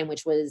the time,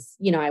 which was,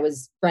 I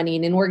was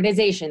running an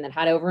organization that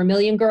had over 1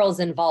 million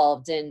girls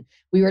involved and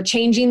we were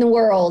changing the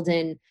world.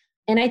 And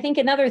I think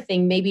another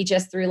thing, maybe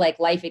just through like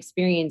life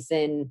experience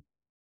and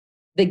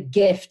the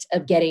gift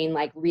of getting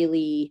like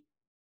really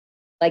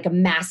like a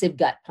massive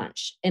gut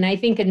punch. And I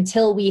think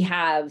until we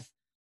have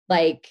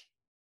like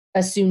a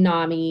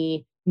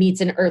tsunami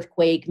meets an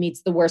earthquake,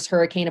 meets the worst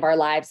hurricane of our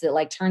lives that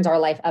like turns our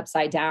life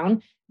upside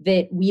down,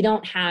 that we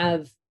don't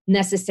have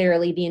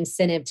necessarily the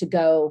incentive to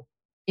go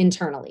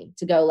internally,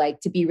 to go like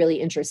to be really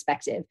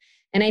introspective.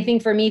 And I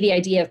think for me, the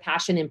idea of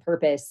passion and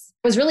purpose,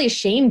 I was really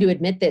ashamed to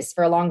admit this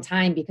for a long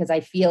time because I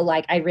feel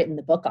like I'd written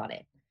the book on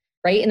it.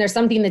 Right. And there's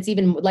something that's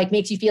even like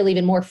makes you feel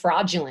even more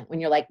fraudulent when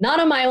you're like, not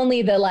am I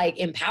only the like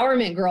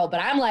empowerment girl,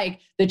 but I'm like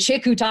the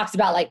chick who talks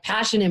about like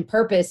passion and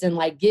purpose and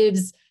like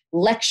gives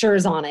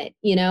lectures on it,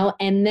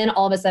 And then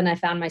all of a sudden I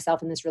found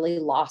myself in this really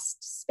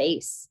lost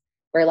space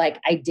where like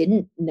I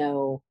didn't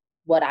know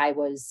what I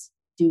was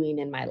doing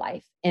in my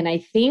life. And I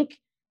think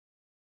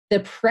the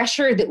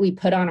pressure that we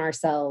put on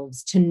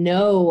ourselves to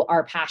know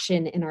our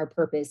passion and our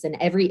purpose in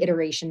every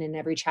iteration in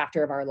every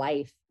chapter of our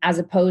life, as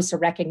opposed to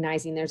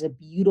recognizing there's a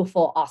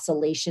beautiful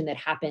oscillation that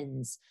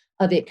happens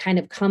of it kind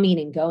of coming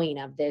and going,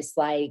 of this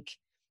like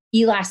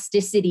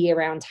elasticity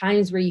around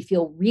times where you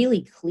feel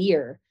really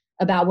clear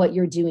about what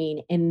you're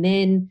doing. And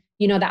then,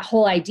 that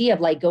whole idea of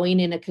like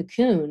going in a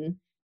cocoon,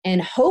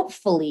 and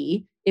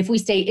hopefully if we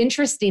stay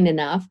interesting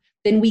enough,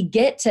 then we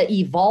get to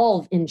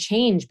evolve and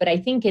change. But I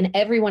think in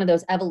every one of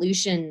those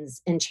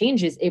evolutions and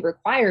changes, it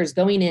requires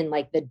going in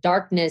like the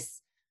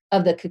darkness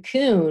of the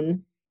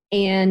cocoon.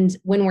 And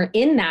when we're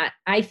in that,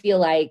 I feel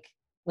like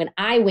when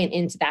I went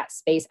into that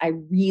space, I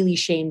really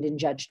shamed and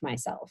judged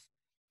myself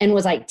and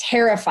was like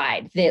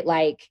terrified that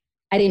like,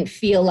 I didn't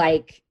feel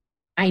like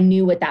I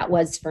knew what that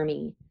was for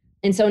me.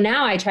 And so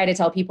now I try to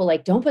tell people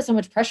like, don't put so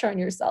much pressure on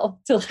yourself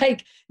to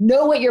like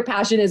know what your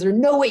passion is or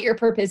know what your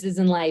purpose is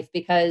in life,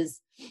 because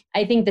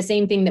I think the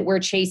same thing that we're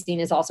chasing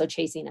is also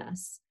chasing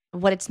us.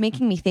 What it's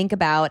making me think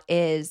about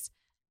is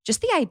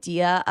just the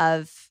idea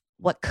of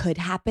what could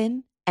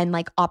happen and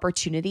like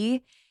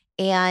opportunity.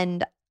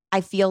 And I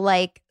feel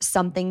like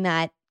something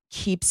that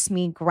keeps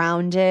me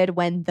grounded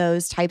when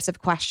those types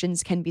of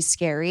questions can be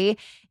scary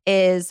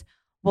is,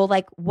 well,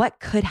 like what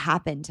could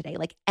happen today?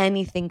 Like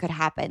anything could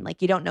happen.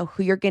 Like you don't know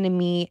who you're going to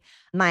meet.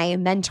 My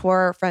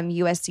mentor from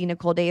USC,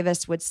 Nicole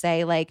Davis, would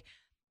say like,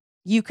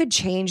 you could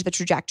change the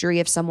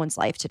trajectory of someone's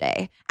life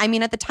today. I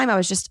mean, at the time I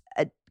was just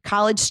a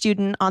college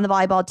student on the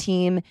volleyball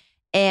team.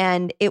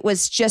 And it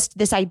was just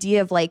this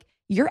idea of like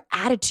your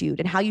attitude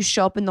and how you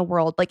show up in the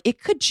world. Like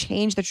it could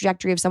change the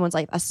trajectory of someone's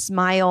life, a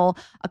smile,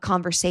 a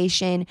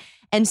conversation.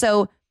 And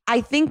so I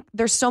think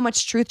there's so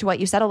much truth to what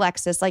you said,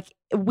 Alexis. Like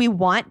we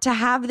want to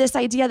have this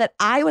idea that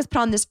I was put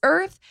on this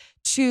earth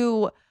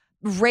to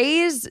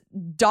raise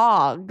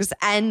dogs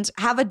and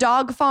have a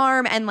dog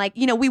farm. And like,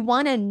 we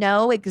want to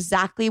know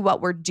exactly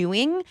what we're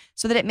doing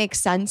so that it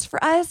makes sense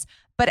for us.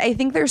 But I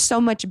think there's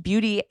so much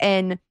beauty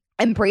in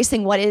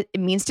embracing what it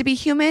means to be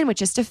human,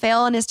 which is to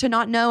fail and is to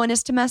not know and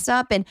is to mess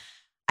up. And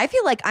I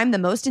feel like I'm the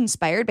most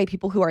inspired by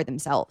people who are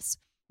themselves.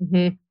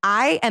 Mm-hmm.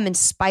 I am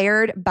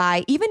inspired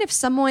by, even if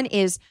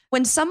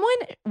when someone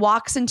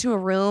walks into a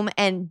room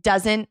and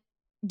doesn't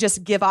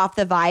just give off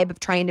the vibe of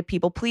trying to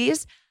people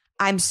please,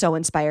 I'm so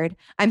inspired.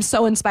 I'm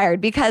so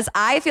inspired because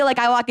I feel like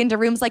I walk into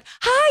rooms like,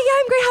 hi, yeah,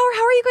 I'm great.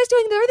 How are you guys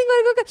doing? Is everything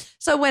going good?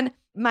 So when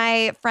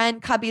my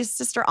friend Cubby's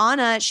sister,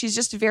 Anna, she's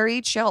just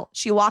very chill.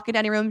 She walk into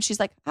any room.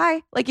 She's like,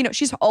 hi, like,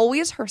 she's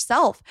always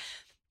herself.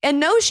 And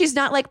no, she's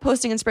not like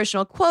posting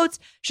inspirational quotes.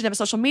 She doesn't have a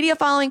social media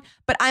following,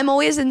 but I'm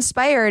always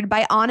inspired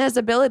by Anna's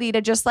ability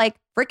to just like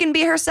freaking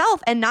be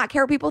herself and not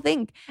care what people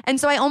think.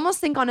 And so I almost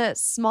think on a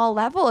small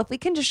level, if we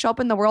can just show up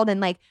in the world and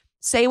like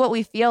say what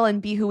we feel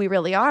and be who we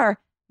really are,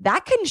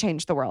 that can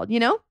change the world, you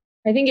know?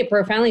 I think it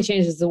profoundly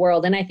changes the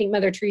world. And I think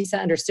Mother Teresa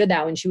understood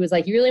that when she was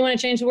like, you really want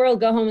to change the world?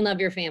 Go home and love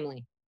your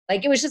family.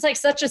 Like, it was just like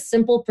such a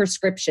simple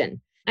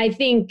prescription. I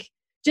think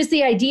just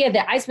the idea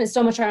that I spent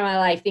so much time in my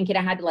life thinking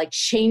I had to like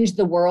change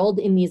the world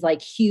in these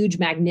like huge,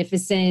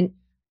 magnificent,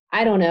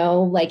 I don't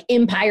know, like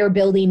empire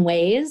building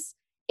ways.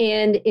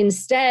 And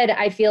instead,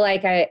 I feel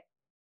like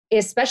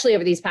especially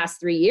over these past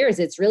 3 years,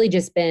 it's really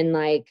just been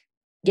like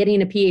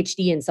getting a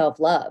PhD in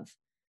self-love,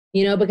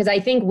 you know, because I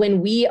think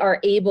when we are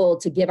able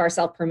to give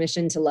ourselves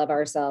permission to love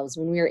ourselves,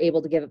 when we are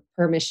able to give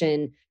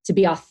permission to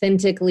be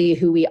authentically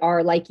who we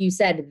are, like you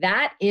said,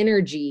 that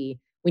energy,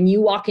 when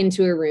you walk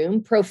into a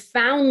room,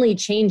 profoundly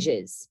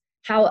changes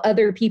how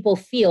other people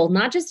feel,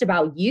 not just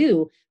about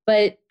you,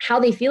 but how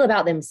they feel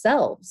about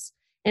themselves.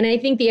 And I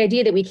think the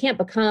idea that we can't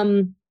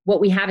become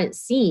what we haven't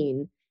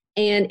seen.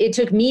 And it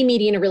took me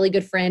meeting a really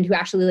good friend who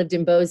actually lived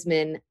in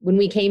Bozeman. When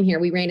we came here,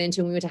 we ran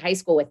into him, we went to high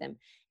school with him.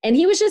 And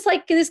he was just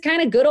like this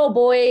kind of good old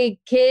boy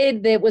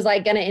kid that was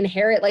like going to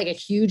inherit like a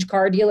huge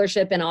car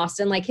dealership in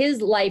Austin. Like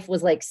his life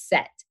was like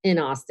set in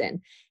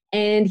Austin.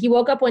 And he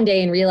woke up one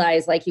day and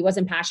realized like he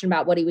wasn't passionate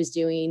about what he was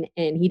doing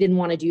and he didn't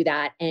want to do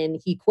that.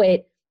 And he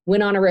quit,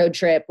 went on a road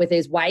trip with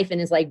his wife and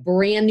his like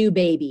brand new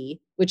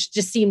baby, which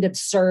just seemed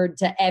absurd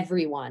to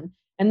everyone.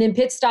 And then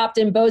pit stopped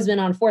in Bozeman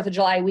on 4th of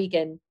July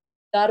weekend,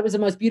 thought it was the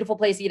most beautiful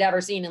place he'd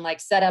ever seen and like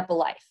set up a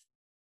life.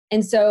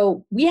 And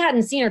so we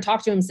hadn't seen or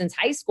talked to him since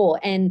high school.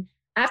 And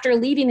after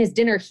leaving his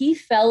dinner, he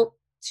felt,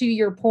 to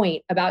your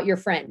point about your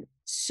friend,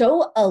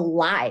 so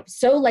alive,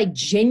 so like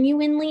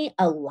genuinely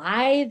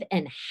alive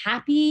and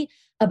happy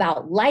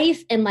about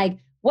life and like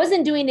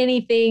wasn't doing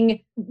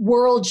anything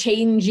world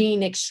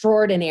changing,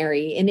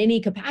 extraordinary in any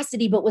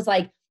capacity, but was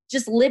like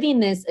just living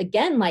this,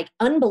 again, like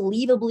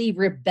unbelievably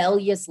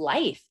rebellious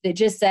life that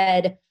just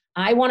said,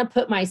 I want to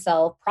put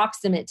myself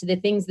proximate to the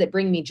things that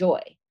bring me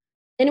joy.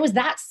 And it was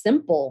that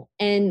simple.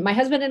 And my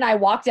husband and I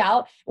walked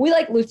out, and we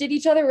like looked at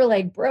each other. We're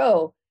like,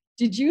 bro,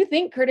 did you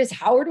think Curtis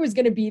Howard was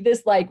going to be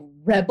this like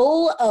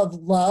rebel of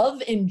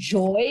love and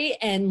joy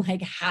and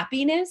like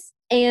happiness?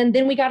 And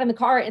then we got in the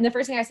car. And the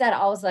first thing I said,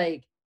 I was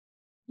like,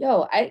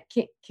 yo,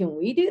 can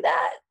we do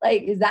that?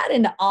 Like, is that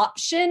an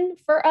option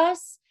for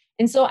us?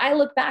 And so I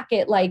look back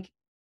at like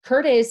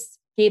Curtis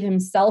gave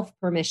himself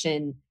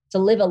permission to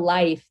live a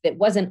life that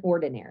wasn't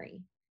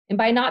ordinary. And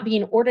by not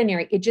being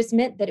ordinary, it just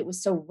meant that it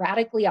was so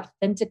radically,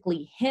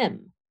 authentically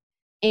him.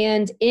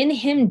 And in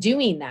him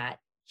doing that,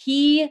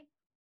 he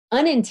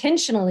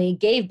unintentionally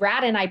gave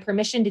Brad and I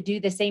permission to do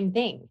the same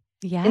thing.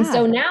 Yeah. And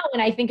so now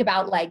when I think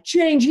about like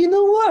changing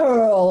the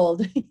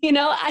world, you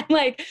know, I'm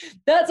like,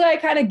 that's why I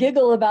kind of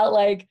giggle about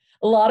like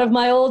a lot of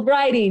my old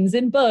writings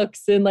and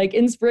books and like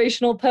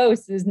inspirational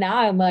posts is now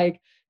I'm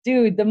like,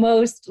 dude, the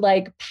most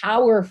like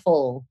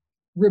powerful,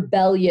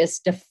 rebellious,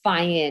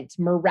 defiant,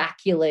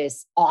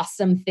 miraculous,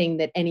 awesome thing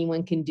that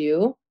anyone can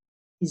do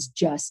is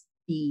just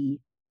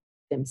be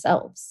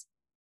themselves.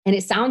 And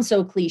it sounds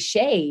so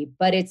cliche,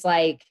 but it's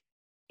like,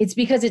 it's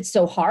because it's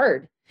so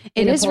hard.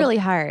 It is really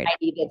hard.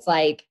 It's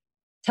like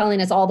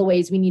telling us all the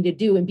ways we need to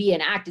do and be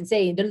and act and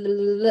say,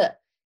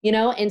 you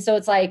know? And so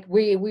it's like,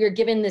 we are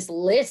given this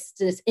list,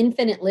 this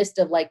infinite list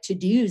of like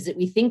to-dos that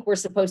we think we're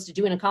supposed to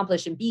do and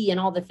accomplish and be and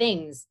all the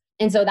things.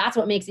 And so that's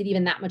what makes it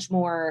even that much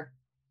more,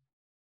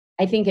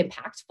 I think,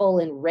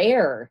 impactful and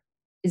rare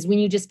is when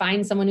you just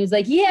find someone who's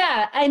like,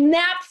 yeah, I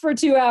napped for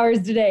 2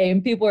 hours today.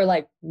 And people are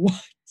like,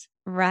 what?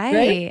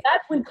 Right?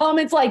 That's when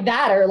comments like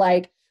that are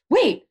like,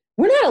 wait,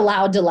 we're not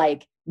allowed to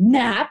like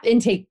nap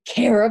and take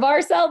care of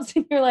ourselves.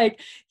 And you're like,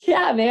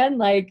 yeah, man,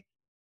 like,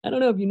 I don't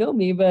know if you know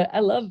me, but I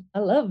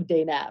love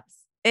day naps.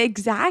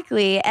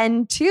 Exactly.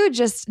 And two,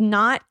 just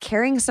not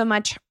caring so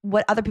much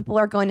what other people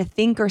are going to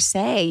think or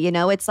say. You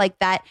know, it's like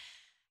that,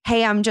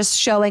 hey, I'm just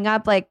showing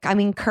up. Like, I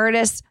mean,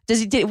 Curtis,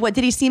 did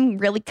he seem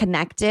really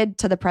connected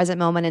to the present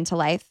moment into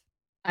life?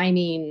 I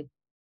mean,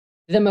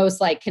 the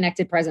most like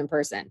connected present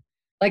person.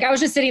 Like I was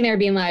just sitting there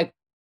being like,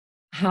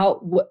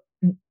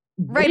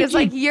 right. It's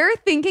like you're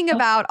thinking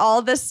about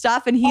all this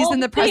stuff and he's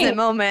in the present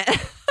moment.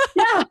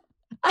 Yeah.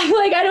 I'm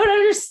like, I don't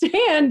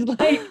understand.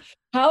 Like,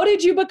 how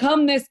did you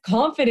become this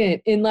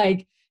confident in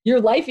like your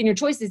life and your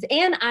choices?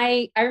 And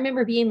I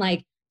remember being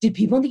like, did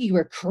people think you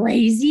were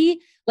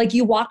crazy? Like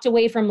you walked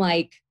away from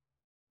like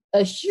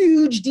a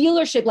huge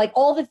dealership, like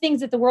all the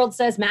things that the world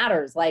says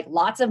matters, like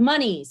lots of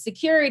money,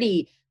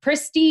 security,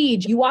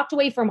 prestige. You walked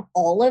away from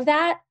all of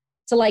that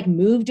to like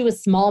move to a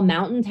small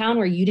mountain town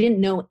where you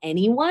didn't know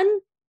anyone.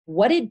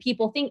 What did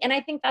people think? And I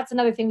think that's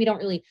another thing we don't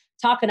really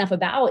talk enough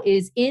about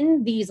is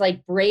in these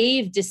like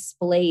brave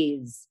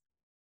displays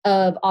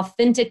of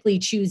authentically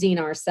choosing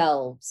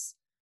ourselves.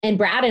 And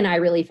Brad and I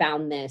really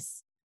found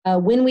this.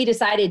 When we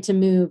decided to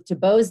move to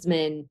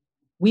Bozeman,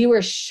 we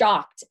were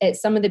shocked at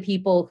some of the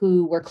people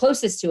who were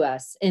closest to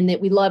us and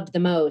that we loved the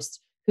most,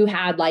 who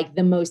had like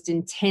the most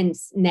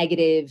intense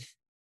negative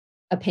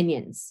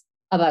opinions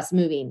of us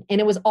moving.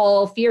 And it was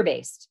all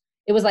fear-based.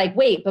 It was like,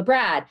 wait, but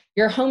Brad,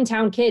 you're a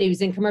hometown kid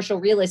who's in commercial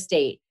real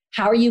estate.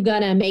 how are you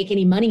going to make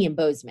any money in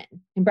Bozeman?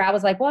 And Brad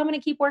was like, well, I'm going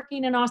to keep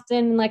working in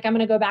Austin. Like, I'm going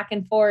to go back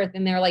and forth.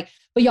 And they're like,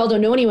 but y'all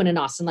don't know anyone in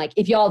Austin. Like,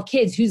 if y'all have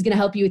kids, who's going to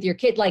help you with your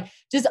kid? Like,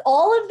 just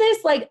all of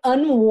this, like,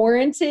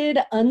 unwarranted,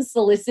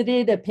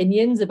 unsolicited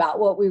opinions about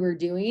what we were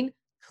doing,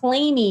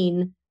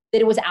 claiming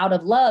that it was out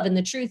of love. And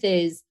the truth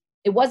is,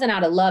 it wasn't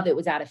out of love. It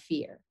was out of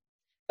fear.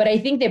 But I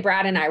think that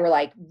Brad and I were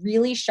like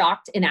really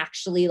shocked and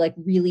actually like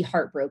really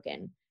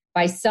heartbroken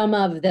by some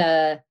of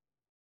the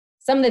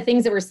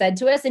things that were said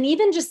to us. And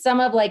even just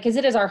some of like, because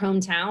it is our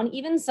hometown,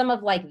 even some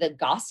of like the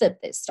gossip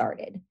that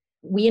started.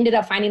 We ended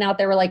up finding out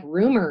there were like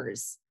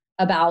rumors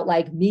about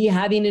like me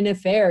having an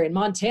affair in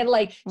Montana,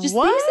 like just things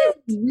that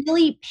were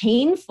really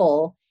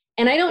painful.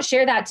 And I don't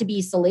share that to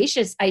be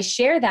salacious. I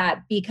share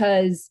that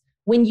because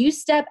when you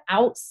step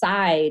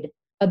outside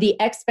of the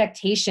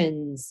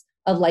expectations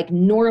of like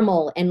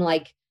normal and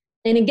like,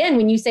 and again,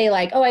 when you say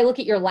like, oh, I look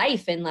at your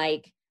life and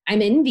like,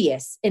 I'm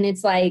envious. And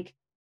it's like,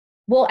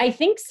 well, I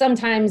think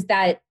sometimes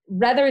that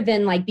rather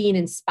than like being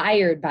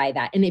inspired by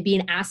that and it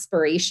being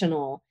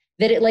aspirational,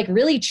 that it like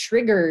really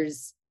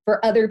triggers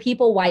for other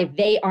people why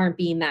they aren't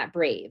being that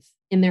brave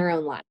in their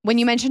own life. When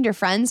you mentioned your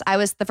friends,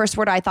 the first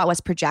word I thought was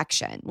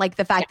projection. Like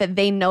the fact that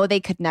they know they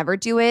could never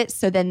do it.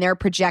 So then they're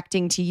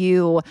projecting to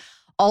you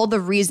all the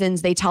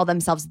reasons they tell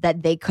themselves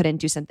that they couldn't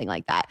do something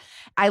like that.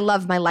 I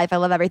love my life. I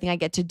love everything I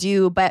get to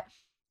do. But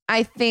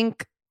I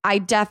think I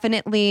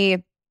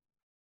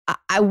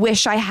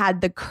wish I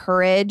had the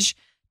courage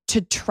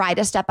to try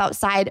to step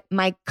outside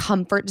my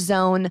comfort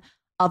zone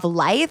of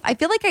life. I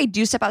feel like I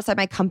do step outside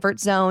my comfort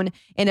zone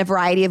in a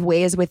variety of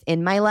ways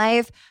within my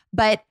life,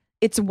 but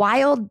it's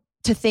wild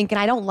to think, and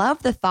I don't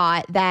love the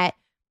thought that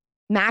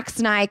Max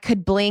and I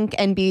could blink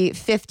and be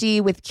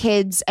 50 with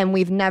kids and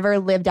we've never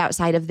lived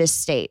outside of this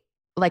state.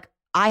 Like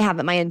I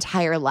haven't my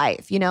entire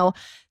life, you know?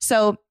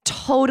 So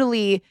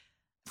totally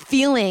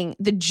feeling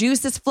the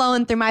juice is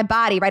flowing through my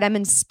body, right? I'm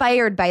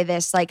inspired by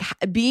this, like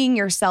being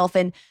yourself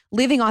and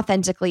living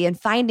authentically and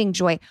finding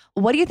joy.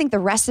 What do you think the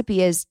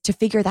recipe is to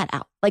figure that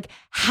out? Like,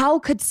 how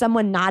could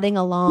someone nodding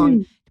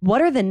along,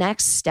 what are the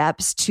next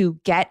steps to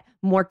get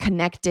more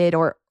connected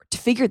or to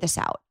figure this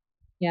out?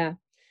 Yeah.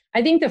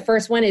 I think the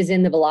first one is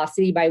in the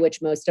velocity by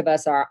which most of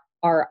us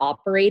are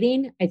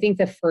operating. I think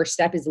the first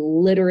step is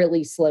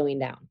literally slowing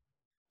down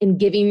and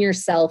giving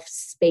yourself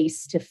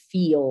space to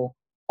feel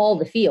all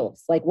the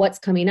feels, like what's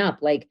coming up,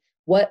 like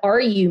what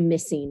are you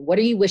missing? What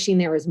are you wishing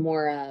there was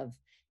more of?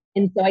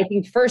 And so I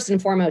think first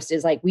and foremost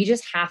is like, we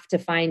just have to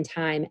find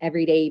time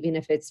every day, even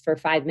if it's for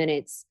 5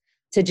 minutes,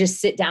 to just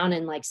sit down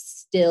and like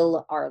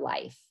still our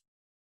life.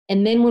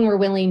 And then when we're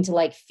willing to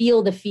like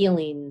feel the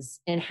feelings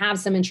and have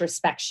some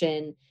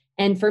introspection.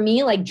 And for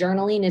me, like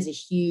journaling is a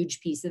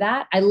huge piece of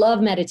that. I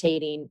love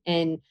meditating,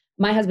 and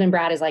my husband,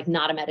 Brad, is like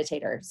not a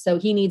meditator. So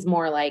he needs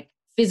more like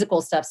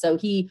physical stuff. So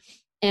he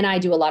and I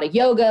do a lot of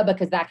yoga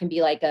because that can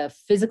be like a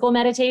physical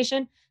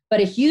meditation.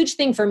 But a huge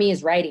thing for me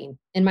is writing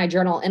in my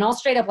journal. And I'll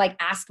straight up like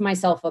ask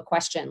myself a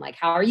question, like,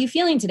 how are you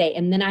feeling today?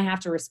 And then I have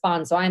to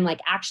respond. So I'm like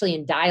actually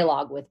in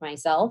dialogue with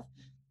myself.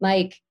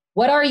 Like,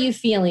 what are you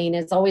feeling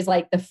is always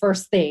like the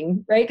first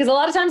thing, right? Because a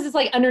lot of times it's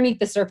like underneath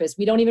the surface.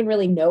 We don't even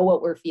really know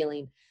what we're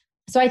feeling.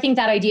 So I think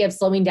that idea of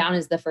slowing down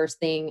is the first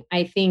thing.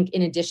 I think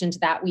in addition to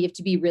that, we have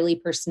to be really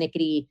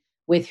persnickety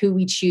with who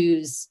we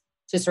choose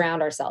to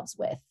surround ourselves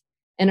with.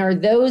 And are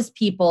those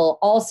people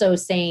also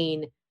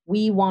saying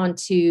we want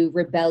to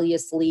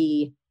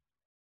rebelliously,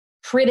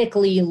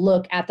 critically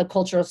look at the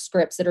cultural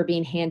scripts that are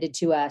being handed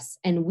to us,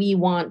 and we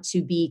want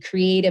to be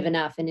creative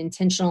enough and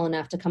intentional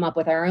enough to come up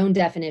with our own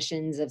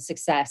definitions of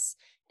success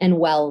and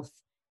wealth,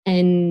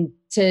 and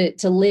to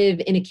live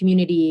in a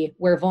community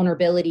where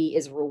vulnerability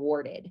is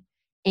rewarded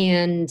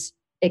and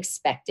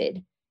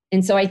expected.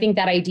 And so I think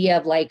that idea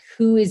of like,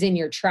 who is in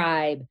your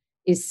tribe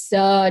is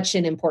such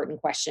an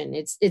important question.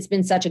 It's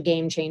been such a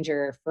game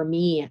changer for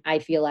me, I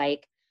feel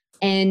like.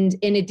 And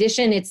in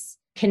addition, it's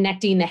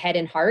connecting the head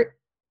and heart.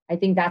 I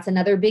think that's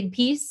another big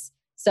piece.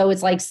 So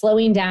it's like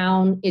slowing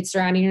down, it's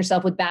surrounding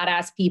yourself with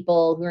badass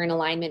people who are in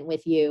alignment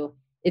with you.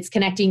 It's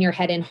connecting your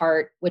head and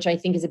heart, which I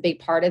think is a big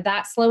part of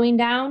that slowing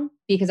down,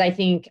 because I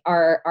think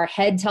our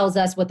head tells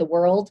us what the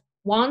world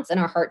wants and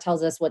our heart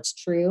tells us what's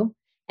true.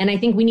 And I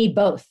think we need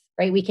both,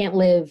 right? We can't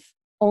live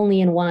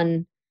only in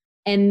one.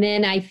 And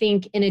then I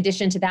think in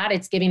addition to that,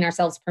 it's giving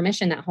ourselves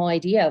permission, that whole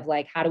idea of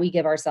like, how do we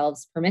give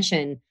ourselves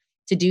permission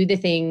to do the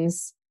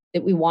things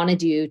that we want to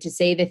do, to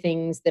say the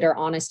things that are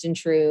honest and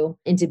true,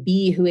 and to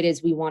be who it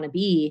is we want to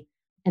be.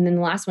 And then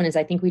the last one is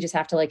I think we just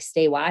have to like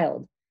stay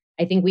wild.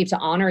 I think we have to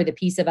honor the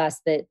piece of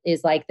us that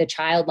is like the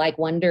childlike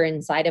wonder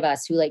inside of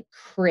us who like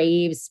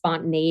craves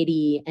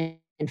spontaneity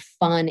and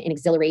fun and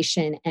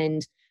exhilaration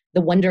and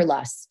the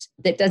wanderlust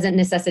that doesn't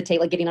necessitate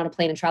like getting on a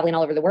plane and traveling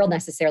all over the world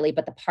necessarily,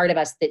 but the part of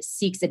us that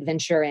seeks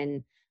adventure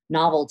and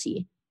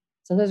novelty.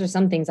 So those are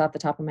some things off the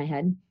top of my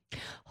head.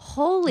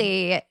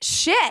 Holy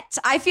shit.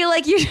 I feel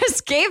like you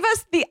just gave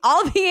us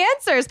all the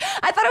answers.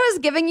 I thought I was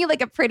giving you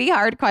like a pretty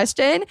hard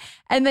question,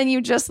 and then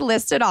you just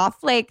listed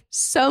off like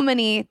so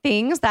many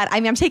things that,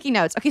 I mean, I'm taking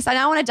notes. Okay, so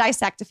now I want to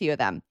dissect a few of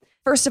them.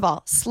 First of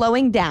all,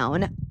 slowing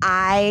down.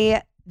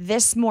 I,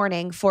 this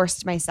morning,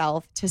 forced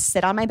myself to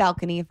sit on my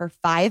balcony for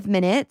 5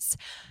 minutes.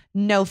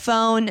 No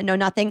phone, no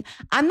nothing.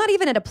 I'm not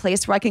even at a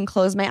place where I can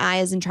close my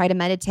eyes and try to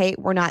meditate.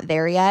 We're not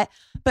there yet.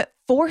 But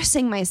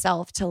forcing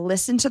myself to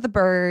listen to the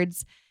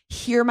birds,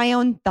 hear my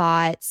own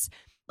thoughts,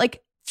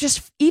 like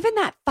just even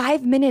that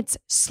 5 minutes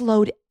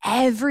slowed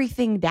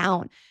everything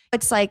down.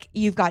 It's like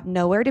you've got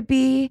nowhere to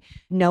be.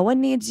 No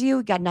one needs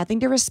you. Got nothing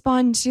to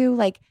respond to.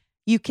 Like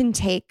you can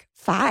take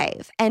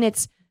 5. And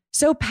it's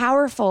so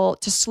powerful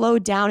to slow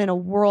down in a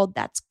world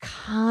that's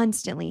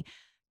constantly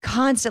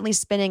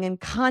spinning and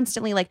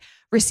constantly like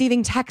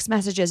receiving text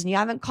messages and you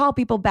haven't called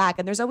people back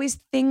and there's always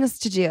things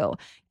to do.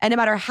 And no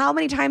matter how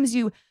many times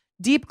you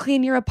deep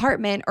clean your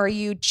apartment or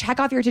you check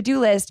off your to-do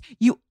list,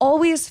 you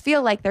always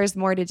feel like there's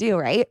more to do,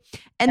 right?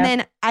 And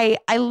then I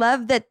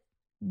love that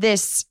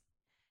this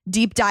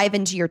deep dive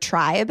into your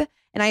tribe.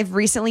 And I've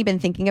recently been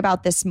thinking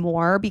about this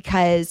more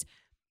because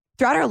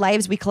throughout our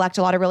lives, we collect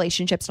a lot of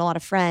relationships and a lot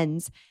of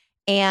friends.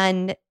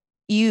 And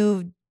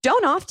you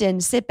don't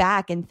often sit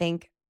back and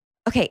think,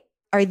 okay,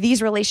 are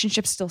these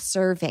relationships still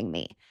serving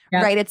me?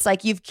 Yep. Right? It's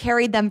like you've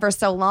carried them for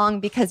so long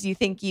because you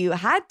think you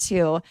had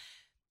to.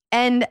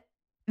 And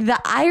the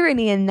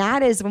irony in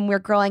that is when we're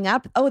growing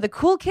up, oh, the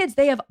cool kids,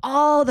 they have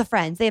all the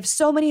friends. They have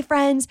so many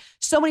friends,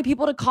 so many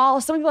people to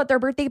call, so many people at their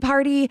birthday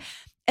party.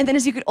 And then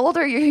as you get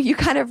older, you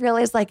kind of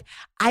realize like,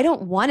 I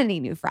don't want any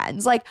new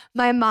friends. Like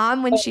my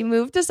mom, when she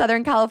moved to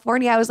Southern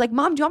California, I was like,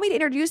 Mom, do you want me to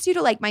introduce you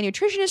to like my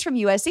nutritionist from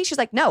USC? She's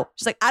like, no.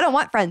 She's like, I don't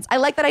want friends. I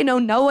like that I know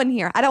no one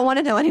here. I don't want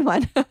to know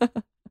anyone.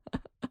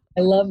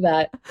 I love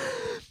that.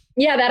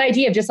 Yeah, that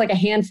idea of just like a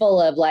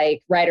handful of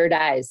like ride or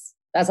dies.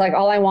 That's like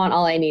all I want,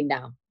 all I need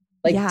now.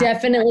 Like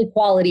definitely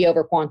quality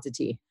over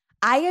quantity.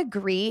 I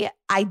agree.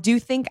 I do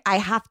think I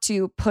have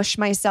to push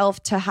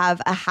myself to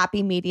have a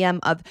happy medium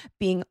of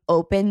being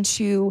open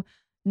to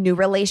new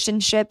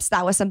relationships.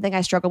 That was something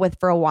I struggled with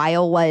for a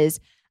while. Was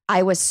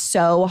I was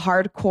so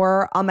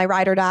hardcore on my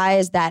ride or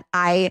dies that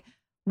I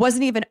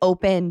wasn't even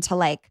open to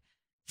like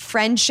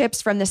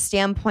friendships from the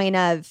standpoint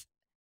of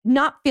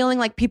not feeling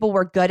like people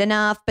were good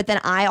enough, but then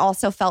I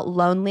also felt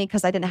lonely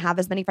because I didn't have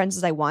as many friends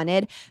as I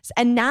wanted.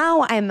 And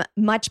now I'm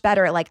much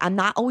better at like, I'm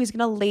not always going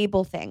to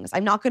label things.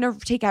 I'm not going to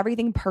take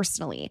everything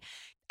personally.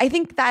 I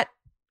think that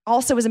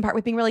also is in part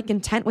with being really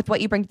content with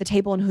what you bring to the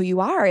table and who you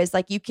are, is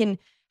like you can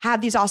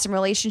have these awesome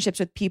relationships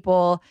with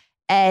people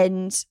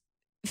and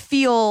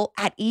feel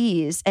at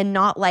ease and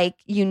not like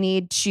you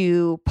need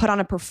to put on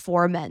a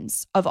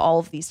performance of all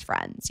of these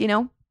friends, you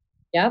know?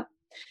 Yep.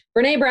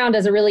 Brene Brown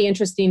does a really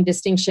interesting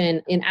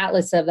distinction in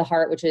Atlas of the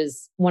Heart, which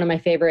is one of my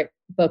favorite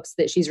books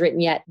that she's written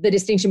yet, the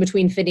distinction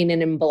between fitting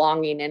in and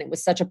belonging. And it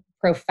was such a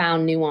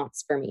profound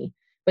nuance for me.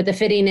 But the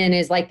fitting in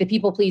is like the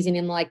people pleasing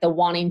and like the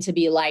wanting to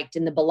be liked.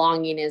 And the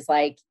belonging is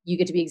like, you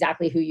get to be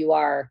exactly who you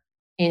are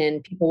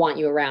and people want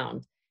you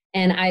around.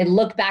 And I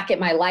look back at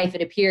my life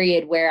at a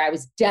period where I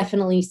was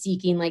definitely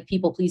seeking like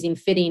people pleasing,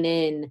 fitting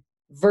in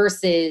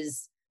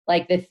versus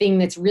like the thing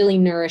that's really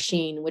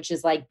nourishing, which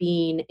is like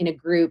being in a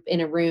group, in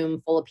a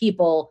room full of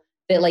people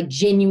that like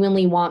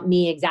genuinely want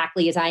me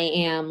exactly as I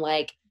am,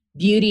 like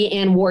beauty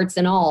and warts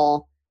and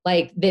all,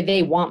 like that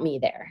they want me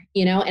there,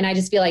 you know? And I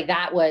just feel like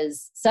that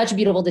was such a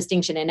beautiful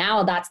distinction. And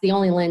now that's the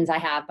only lens I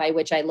have by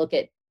which I look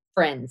at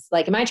friends.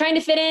 Like, am I trying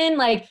to fit in?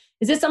 Like,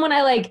 is this someone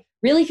I like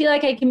really feel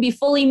like I can be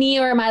fully me?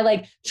 Or am I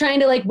like trying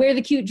to like wear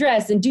the cute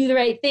dress and do the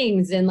right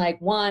things and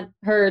like want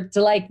her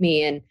to like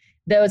me? And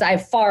those, I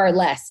have far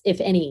less,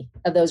 if any,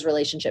 of those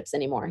relationships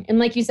anymore. And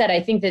like you said,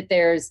 I think that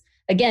there's,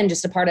 again,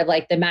 just a part of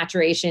like the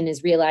maturation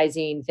is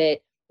realizing that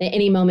at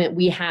any moment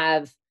we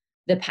have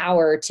the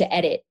power to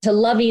edit, to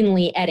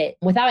lovingly edit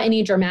without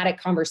any dramatic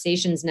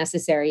conversations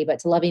necessary, but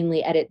to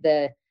lovingly edit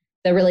the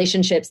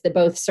relationships that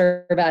both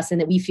serve us and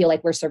that we feel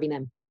like we're serving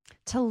them.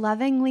 To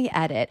lovingly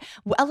edit.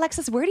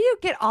 Alexis, where do you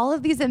get all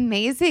of these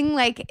amazing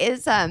like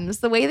isms?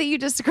 The way that you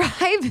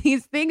describe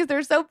these things,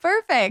 they're so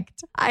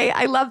perfect.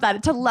 I love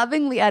that. To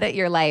lovingly edit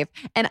your life.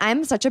 And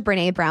I'm such a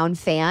Brene Brown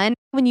fan.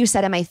 When you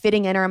said, am I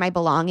fitting in or am I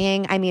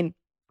belonging? I mean,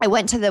 I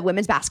went to the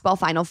women's basketball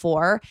Final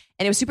Four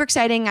and it was super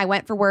exciting. I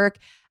went for work,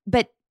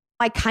 but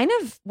I kind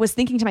of was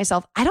thinking to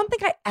myself, I don't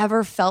think I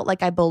ever felt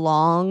like I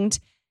belonged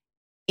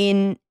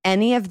in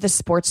any of the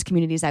sports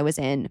communities I was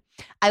in.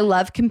 I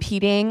love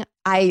competing.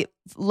 I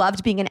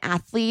loved being an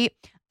athlete.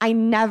 I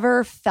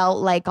never felt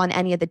like on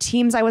any of the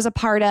teams I was a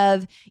part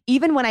of,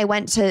 even when I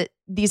went to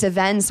these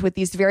events with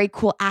these very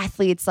cool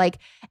athletes, like,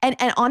 and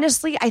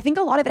honestly, I think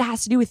a lot of it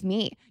has to do with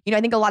me. You know,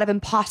 I think a lot of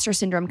imposter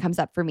syndrome comes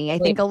up for me. I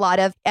think a lot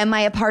of, am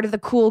I a part of the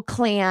cool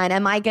clan?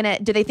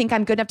 Do they think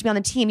I'm good enough to be on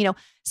the team? You know,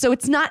 so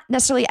it's not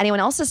necessarily anyone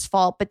else's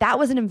fault, but that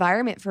was an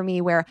environment for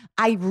me where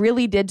I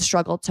really did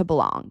struggle to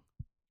belong.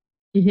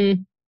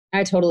 Mm-hmm.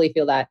 I totally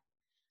feel that.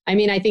 I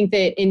mean, I think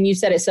that, and you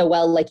said it so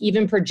well, like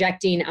even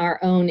projecting our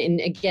own, and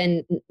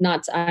again,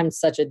 I'm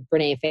such a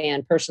Brene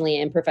fan personally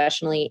and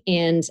professionally.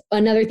 And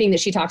another thing that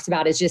she talks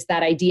about is just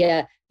that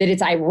idea that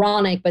it's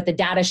ironic, but the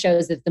data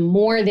shows that the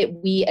more that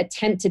we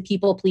attempt to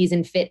people please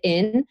and fit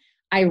in,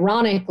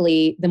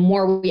 ironically, the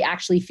more we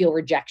actually feel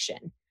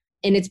rejection.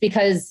 And it's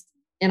because,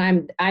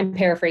 and I'm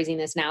paraphrasing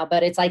this now,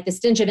 but it's like the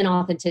stench of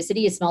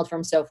inauthenticity is smelled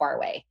from so far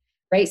away,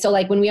 right? So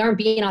like when we aren't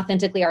being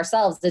authentically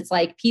ourselves, it's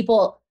like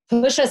people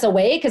push us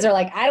away because they're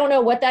like, I don't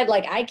know what that,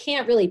 like, I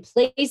can't really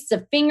place a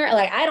finger.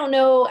 Like, I don't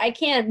know, I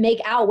can't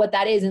make out what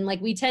that is. And like,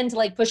 we tend to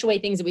like push away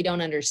things that we don't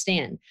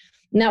understand.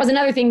 And that was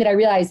another thing that I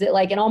realized, that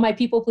like in all my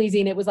people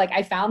pleasing, it was like,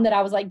 I found that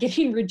I was like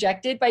getting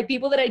rejected by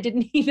people that I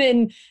didn't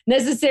even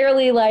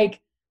necessarily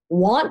like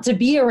want to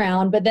be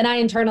around. But then I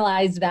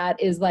internalized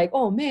that is like,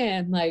 oh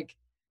man, like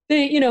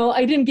they, you know,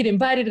 I didn't get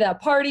invited to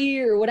that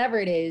party or whatever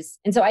it is.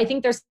 And so I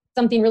think there's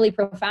something really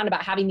profound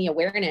about having the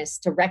awareness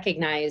to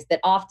recognize that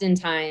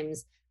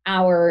oftentimes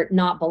our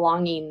not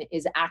belonging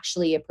is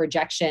actually a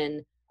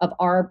projection of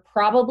our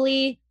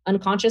probably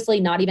unconsciously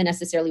not even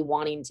necessarily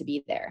wanting to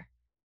be there.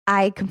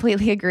 I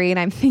completely agree. And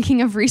I'm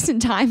thinking of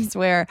recent times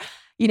where,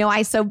 you know,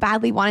 I so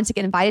badly wanted to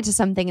get invited to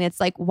something. And it's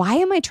like, why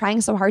am I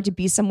trying so hard to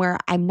be somewhere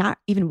I'm not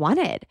even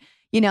wanted?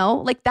 You know,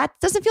 like that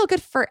doesn't feel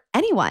good for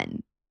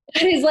anyone.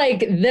 That is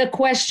like the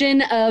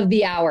question of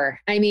the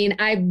hour. I mean,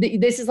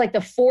 this is like the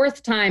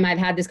fourth time I've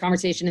had this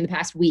conversation in the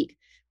past week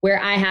where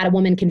I had a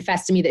woman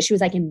confess to me that she was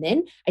like, and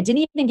then I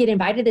didn't even get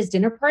invited to this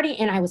dinner party.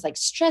 And I was like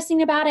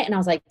stressing about it. And I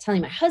was like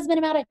telling my husband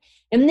about it.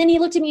 And then he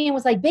looked at me and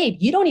was like, babe,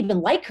 you don't even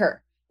like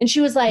her. And she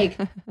was like,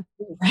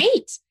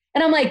 right.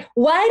 And I'm like,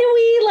 why do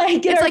we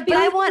like get it's our like, but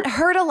I want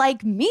her to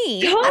like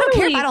me. Totally. I don't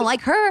care if I don't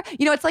like her.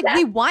 You know, it's like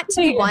Exactly. we want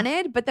to be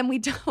wanted, but then we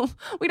don't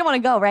want to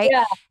go, right?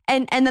 Yeah.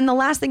 And then the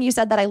last thing you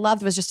said that I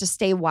loved was just to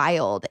stay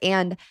wild.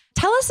 And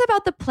tell us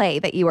about the play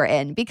that you were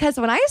in, because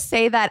when I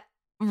say that,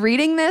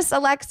 reading this,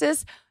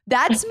 Alexis,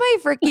 that's my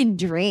freaking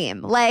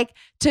dream. Like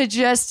to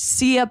just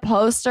see a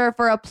poster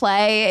for a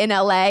play in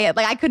LA.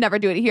 Like I could never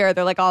do it here.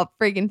 They're like all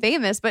freaking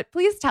famous, but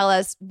please tell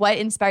us what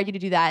inspired you to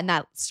do that in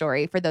that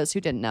story for those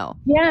who didn't know.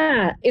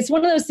 Yeah. It's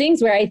one of those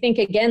things where I think,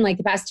 again, like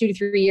the past 2 to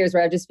 3 years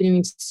where I've just been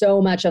doing so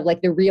much of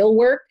like the real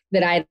work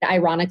that I'd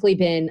ironically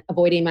been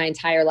avoiding my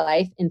entire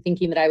life and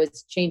thinking that I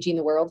was changing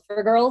the world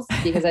for girls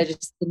because I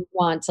just didn't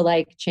want to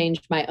like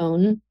change my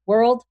own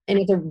world. And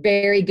it's a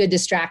very good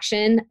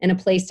distraction and a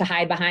place to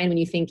hide behind when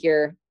you think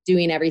you're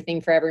doing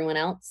everything for everyone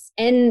else.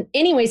 And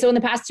anyway, so in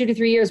the past 2 to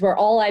 3 years where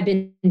all I've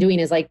been doing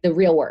is like the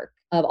real work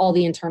of all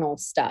the internal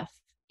stuff.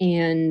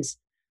 And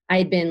I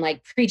had been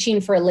like preaching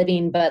for a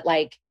living, but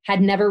like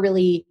had never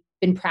really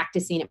been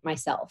practicing it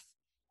myself.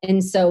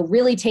 And so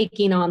really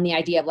taking on the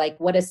idea of like,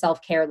 what does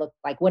self-care look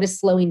like? What does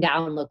slowing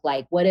down look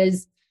like? What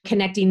does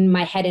connecting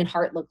my head and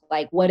heart look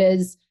like? What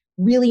is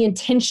really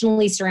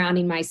intentionally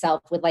surrounding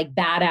myself with like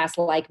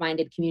badass,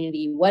 like-minded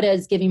community? What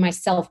does giving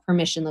myself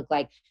permission look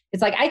like?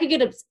 It's like I could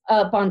get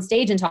up on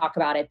stage and talk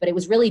about it, but it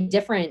was really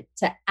different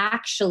to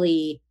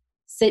actually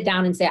sit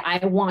down and say,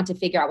 I want to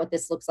figure out what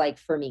this looks like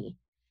for me.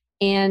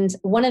 And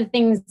one of the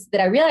things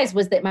that I realized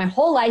was that my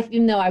whole life,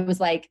 even though I was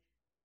like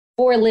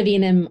for a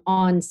living and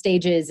on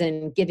stages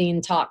and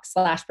giving talks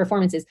 /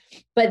 performances,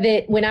 but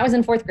that when I was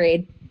in 4th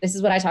grade, this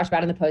is what I talked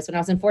about in the post. When I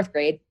was in 4th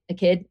grade, a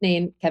kid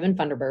named Kevin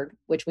Funderburg,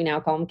 which we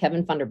now call him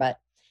Kevin Funderbutt.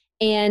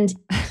 And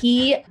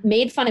he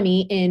made fun of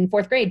me in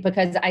 4th grade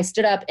because I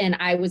stood up and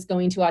I was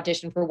going to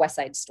audition for West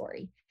Side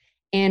Story.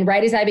 And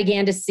right as I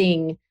began to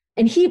sing,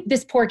 and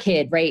this poor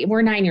kid, right?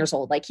 We're 9 years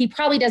old. Like he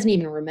probably doesn't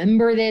even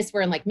remember this. We're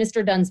in like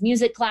Mr. Dunn's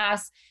music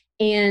class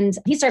and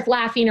he starts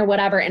laughing or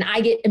whatever. And I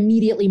get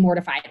immediately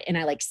mortified and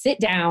I like sit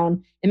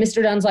down and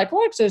Mr. Dunn's like,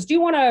 Alexis, do you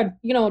want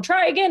to,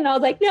 try again? And I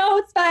was like, no,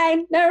 it's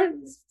fine. No,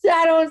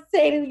 I don't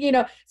say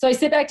anything, So I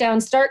sit back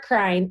down, start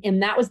crying.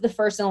 And that was the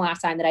first and the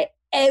last time that I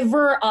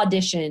ever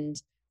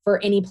auditioned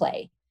for any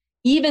play.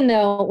 Even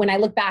though when I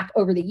look back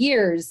over the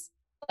years,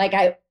 like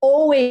I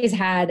always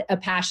had a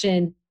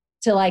passion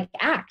to like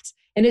act.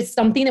 And it's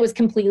something that was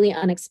completely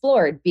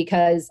unexplored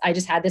because I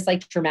just had this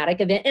like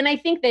traumatic event. And I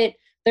think that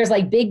there's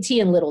like big T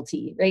and little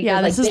T, right?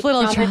 Yeah, there's this is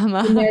little trauma.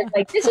 And there's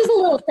like, this is a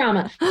little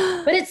trauma.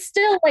 But it's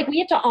still like we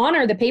have to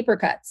honor the paper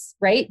cuts,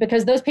 right?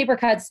 Because those paper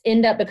cuts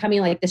end up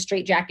becoming like the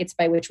straitjackets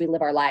by which we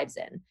live our lives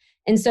in.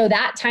 And so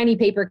that tiny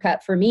paper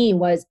cut for me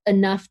was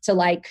enough to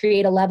like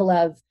create a level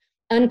of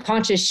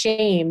unconscious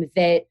shame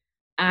that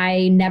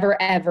I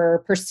never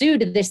ever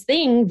pursued this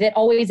thing that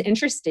always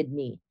interested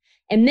me.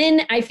 And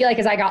then I feel like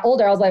as I got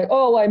older, I was like,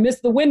 oh, I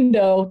missed the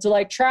window to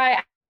like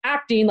try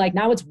acting. Like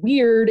now it's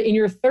weird in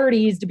your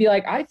 30s to be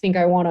like, I think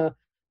I want to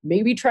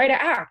maybe try to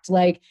act.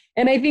 Like,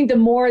 and I think the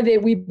more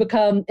that we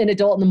become an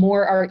adult and the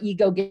more our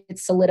ego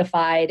gets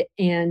solidified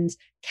and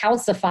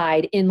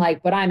calcified in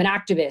like, but I'm an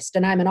activist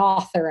and I'm an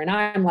author and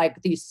I'm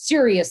like these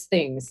serious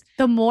things.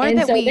 The more and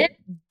that so we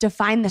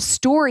define the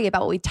story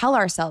about what we tell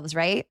ourselves,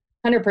 right?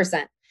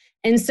 100%.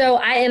 And so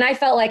I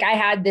felt like I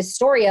had this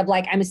story of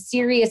like, I'm a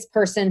serious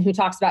person who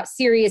talks about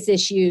serious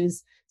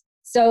issues.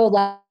 So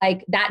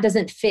like that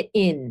doesn't fit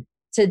in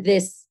to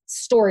this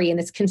story and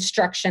this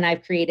construction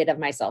I've created of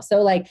myself.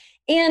 So like,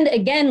 and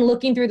again,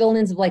 looking through the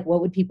lens of like, what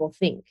would people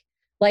think?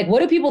 Like, what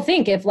do people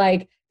think if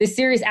like this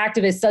serious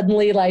activist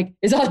suddenly like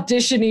is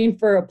auditioning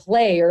for a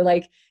play or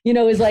like,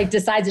 is like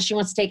decides that she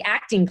wants to take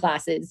acting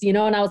classes, And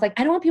I was like,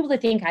 I don't want people to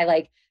think I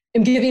like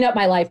am giving up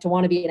my life to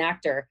want to be an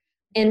actor.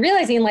 and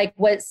realizing like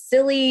what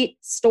silly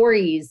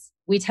stories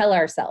we tell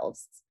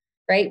ourselves,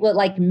 right? What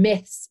like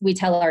myths we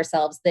tell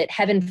ourselves that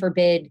heaven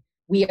forbid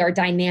we are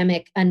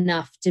dynamic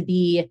enough to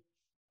be,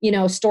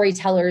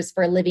 storytellers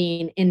for a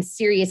living and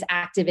serious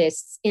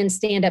activists and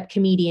stand-up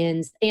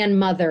comedians and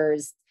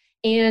mothers.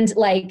 And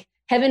like,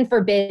 heaven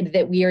forbid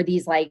that we are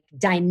these like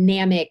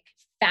dynamic,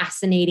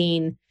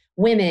 fascinating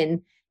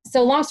women.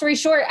 So long story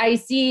short, I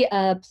see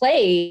a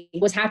play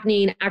was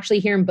happening actually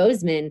here in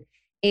Bozeman.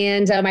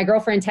 And my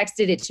girlfriend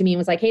texted it to me and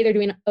was like, hey, they're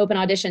doing open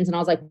auditions. And I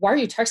was like, why are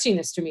you texting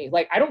this to me?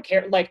 Like, I don't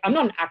care. Like, I'm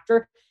not an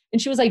actor.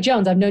 And she was like,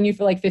 Jones, I've known you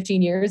for like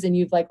 15 years and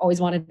you've like always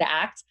wanted to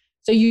act.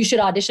 So you should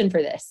audition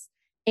for this.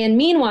 And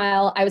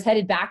meanwhile, I was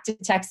headed back to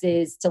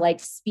Texas to like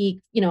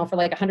speak, for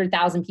like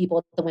 100,000 people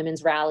at the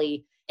women's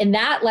rally. And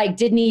that like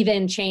didn't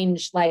even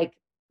change like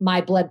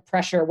my blood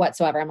pressure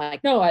whatsoever. I'm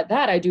like, no,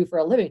 that I do for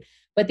a living.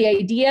 But the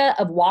idea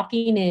of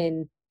walking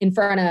in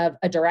front of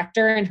a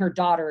director and her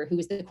daughter, who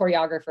was the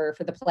choreographer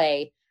for the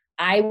play,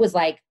 I was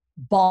like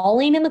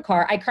bawling in the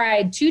car. I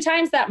cried 2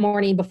 times that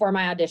morning before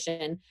my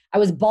audition. I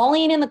was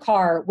bawling in the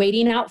car,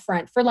 waiting out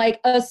front for like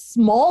a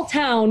small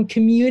town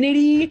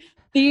community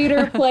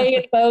theater play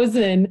in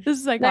Bozeman.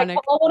 This is iconic. And I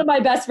called one of my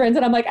best friends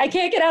and I'm like, I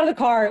can't get out of the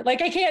car.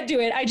 Like, I can't do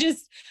it.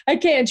 I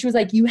can't. She was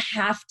like, you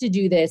have to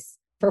do this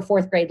for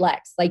 4th grade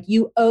Lex. Like,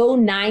 you owe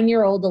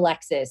 9-year-old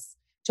Alexis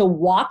to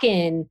walk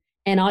in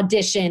and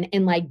audition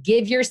and like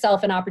give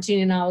yourself an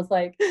opportunity. And I was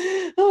like,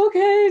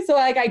 okay. So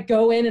like I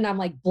go in and I'm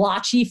like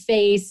blotchy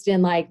faced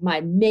and like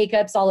my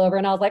makeup's all over.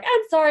 And I was like,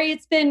 I'm sorry,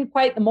 it's been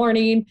quite the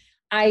morning.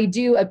 I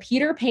do a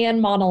Peter Pan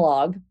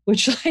monologue,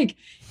 which like,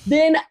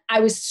 then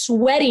I was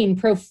sweating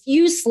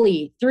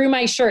profusely through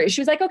my shirt.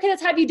 She was like, okay,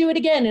 let's have you do it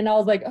again. And I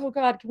was like, oh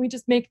God, can we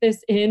just make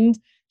this end?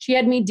 She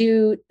had me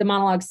do the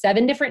monologue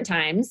 7 different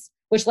times,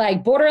 which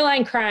like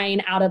borderline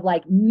crying out of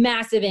like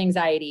massive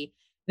anxiety.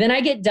 Then I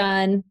get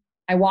done.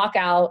 I walk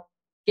out,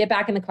 get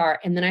back in the car,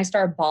 and then I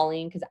start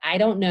bawling because I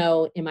don't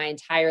know in my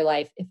entire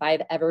life if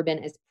I've ever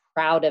been as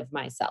proud of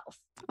myself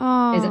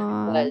as I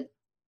was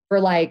for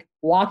like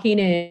walking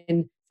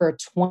in for a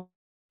 20-minute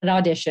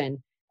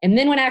audition. And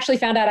then when I actually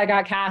found out I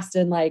got cast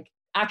and like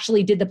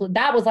actually did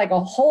that was like a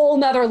whole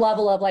nother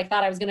level of like,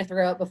 thought I was going to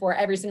throw up before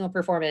every single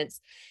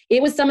performance.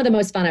 It was some of the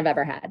most fun I've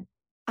ever had.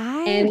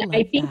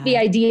 I think the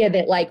idea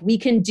that like we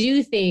can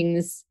do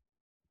things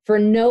for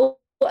no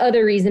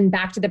other reason,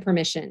 back to the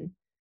permission.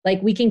 Like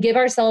we can give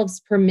ourselves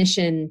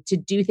permission to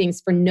do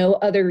things for no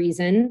other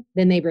reason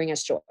than they bring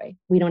us joy.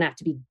 We don't have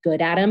to be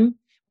good at them.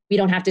 We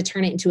don't have to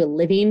turn it into a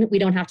living. We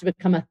don't have to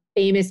become a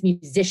famous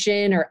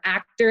musician or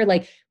actor.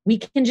 Like we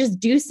can just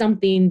do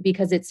something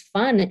because it's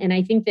fun. And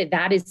I think that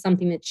that is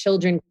something that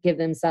children give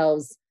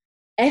themselves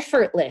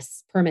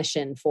effortless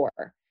permission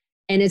for.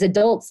 And as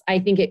adults, I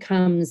think it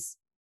comes,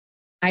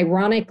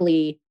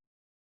 ironically,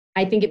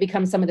 I think it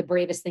becomes some of the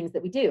bravest things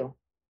that we do.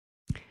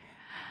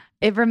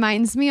 It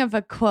reminds me of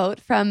a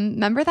quote from,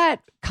 remember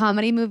that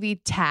comedy movie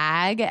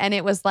Tag? And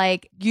it was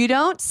like, you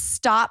don't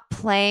stop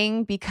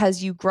playing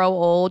because you grow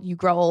old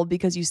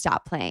because you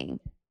stop playing.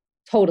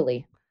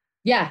 Totally.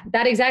 Yeah,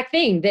 that exact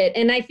thing.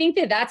 And I think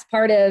that that's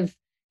part of,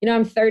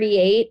 I'm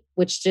 38,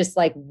 which just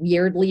like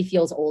weirdly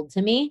feels old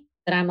to me.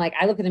 That I'm like,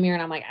 I look in the mirror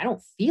and I'm like, I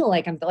don't feel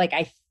like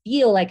I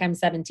feel like I'm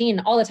 17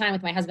 all the time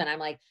with my husband. I'm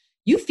like,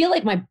 you feel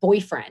like my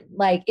boyfriend.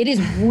 Like it is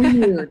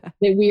weird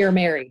that we are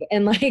married.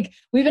 And like,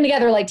 we've been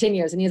together like 10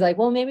 years. And he's like,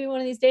 well, maybe one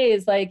of these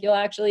days, like you'll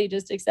actually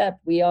just accept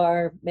we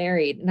are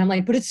married. And I'm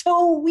like, but it's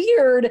so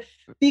weird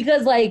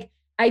because like,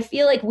 I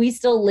feel like we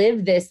still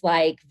live this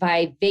like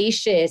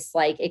vivacious,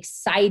 like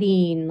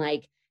exciting,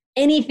 like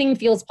anything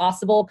feels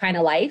possible kind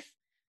of life.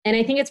 And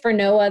I think it's for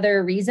no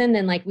other reason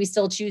than like, we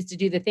still choose to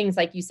do the things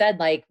like you said,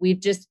 like we've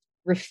just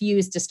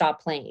refused to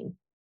stop playing.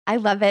 I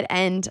love it.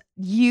 And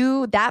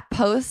that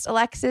post,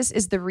 Alexis,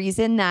 is the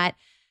reason that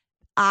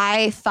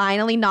I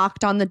finally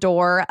knocked on the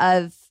door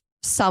of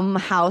some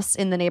house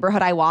in the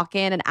neighborhood I walk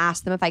in and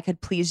asked them if I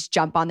could please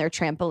jump on their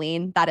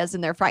trampoline that is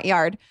in their front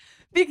yard.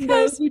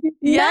 Because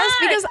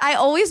because I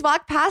always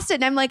walk past it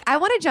and I'm like, I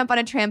want to jump on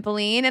a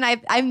trampoline. And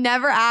I've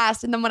never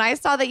asked. And then when I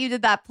saw that you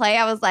did that play,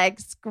 I was like,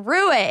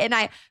 screw it. And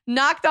I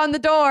knocked on the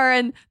door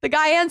and the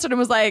guy answered and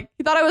was like,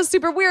 he thought I was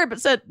super weird, but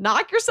said,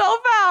 knock yourself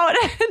out.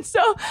 And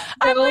so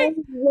I'm like,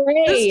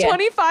 this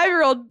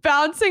 25-year-old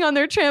bouncing on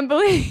their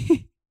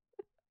trampoline.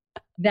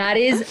 That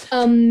is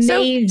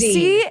amazing. So,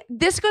 see,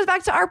 this goes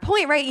back to our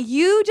point, right?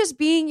 You just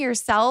being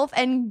yourself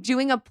and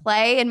doing a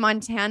play in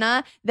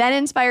Montana then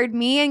inspired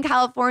me in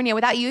California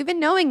without you even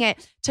knowing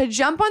it to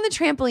jump on the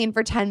trampoline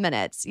for 10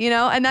 minutes,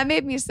 and that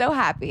made me so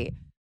happy.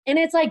 And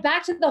it's like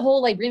back to the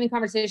whole like bringing the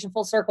conversation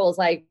full circle is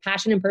like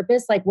passion and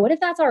purpose. Like, what if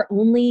that's our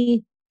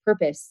only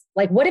purpose?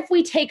 Like, what if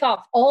we take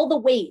off all the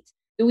weight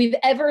that we've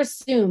ever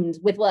assumed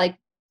with like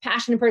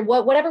passion and purpose,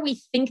 whatever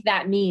we think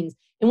that means?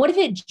 And what if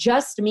it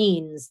just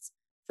means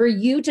for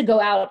you to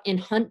go out and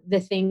hunt the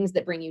things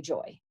that bring you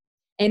joy?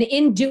 And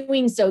in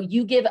doing so,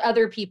 you give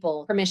other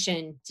people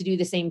permission to do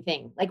the same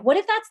thing. Like, what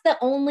if that's the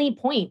only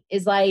point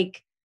is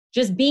like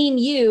just being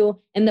you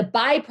and the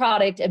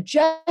byproduct of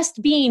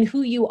just being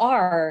who you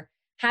are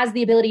has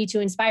the ability to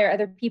inspire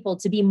other people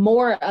to be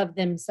more of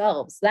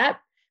themselves. That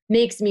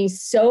makes me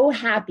so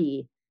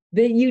happy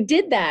that you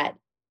did that.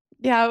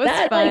 Yeah, it was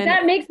fun. Like,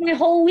 that makes my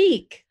whole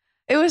week.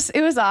 It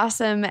was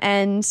awesome.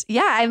 And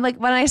yeah, I'm like,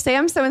 when I say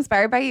I'm so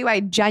inspired by you,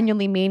 I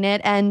genuinely mean it.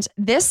 And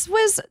this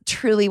was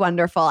truly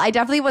wonderful. I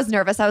definitely was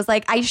nervous. I was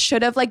like, I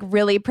should have like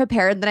really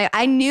prepared. That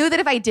I knew that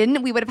if I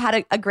didn't, we would have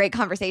had a great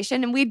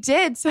conversation, and we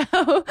did. So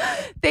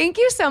thank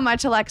you so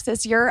much,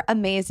 Alexis. You're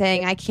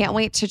amazing. I can't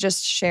wait to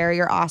just share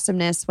your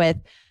awesomeness with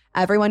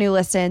everyone who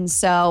listens.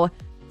 So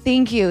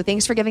thank you.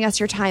 Thanks for giving us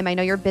your time. I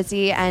know you're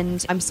busy,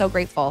 and I'm so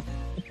grateful.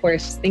 Of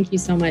course. Thank you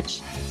so much.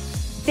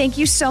 Thank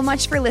you so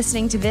much for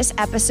listening to this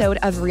episode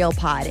of Real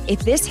Pod.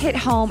 If this hit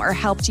home or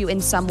helped you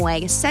in some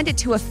way, send it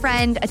to a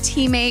friend, a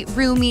teammate,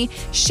 roomie.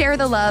 Share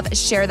the love,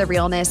 share the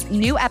realness.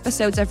 New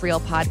episodes of Real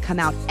Pod come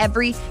out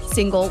every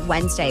single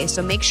Wednesday.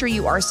 So make sure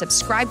you are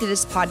subscribed to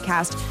this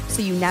podcast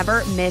so you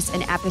never miss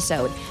an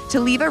episode. To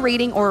leave a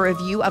rating or a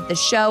review of the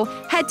show,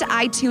 head to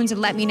iTunes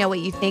and let me know what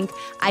you think.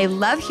 I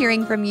love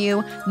hearing from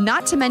you.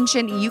 Not to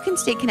mention, you can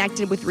stay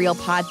connected with Real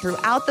Pod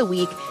throughout the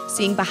week,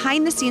 seeing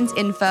behind the scenes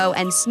info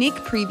and sneak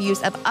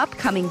previews of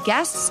upcoming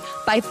guests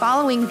by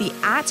following the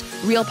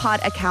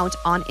 @RealPod account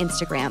on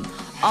Instagram.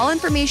 All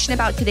information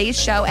about today's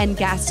show and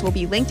guests will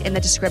be linked in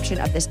the description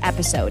of this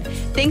episode.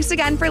 Thanks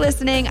again for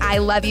listening. I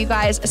love you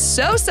guys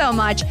so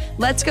much.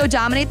 Let's go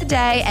dominate the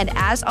day. And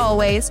as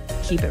always,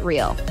 keep it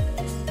real.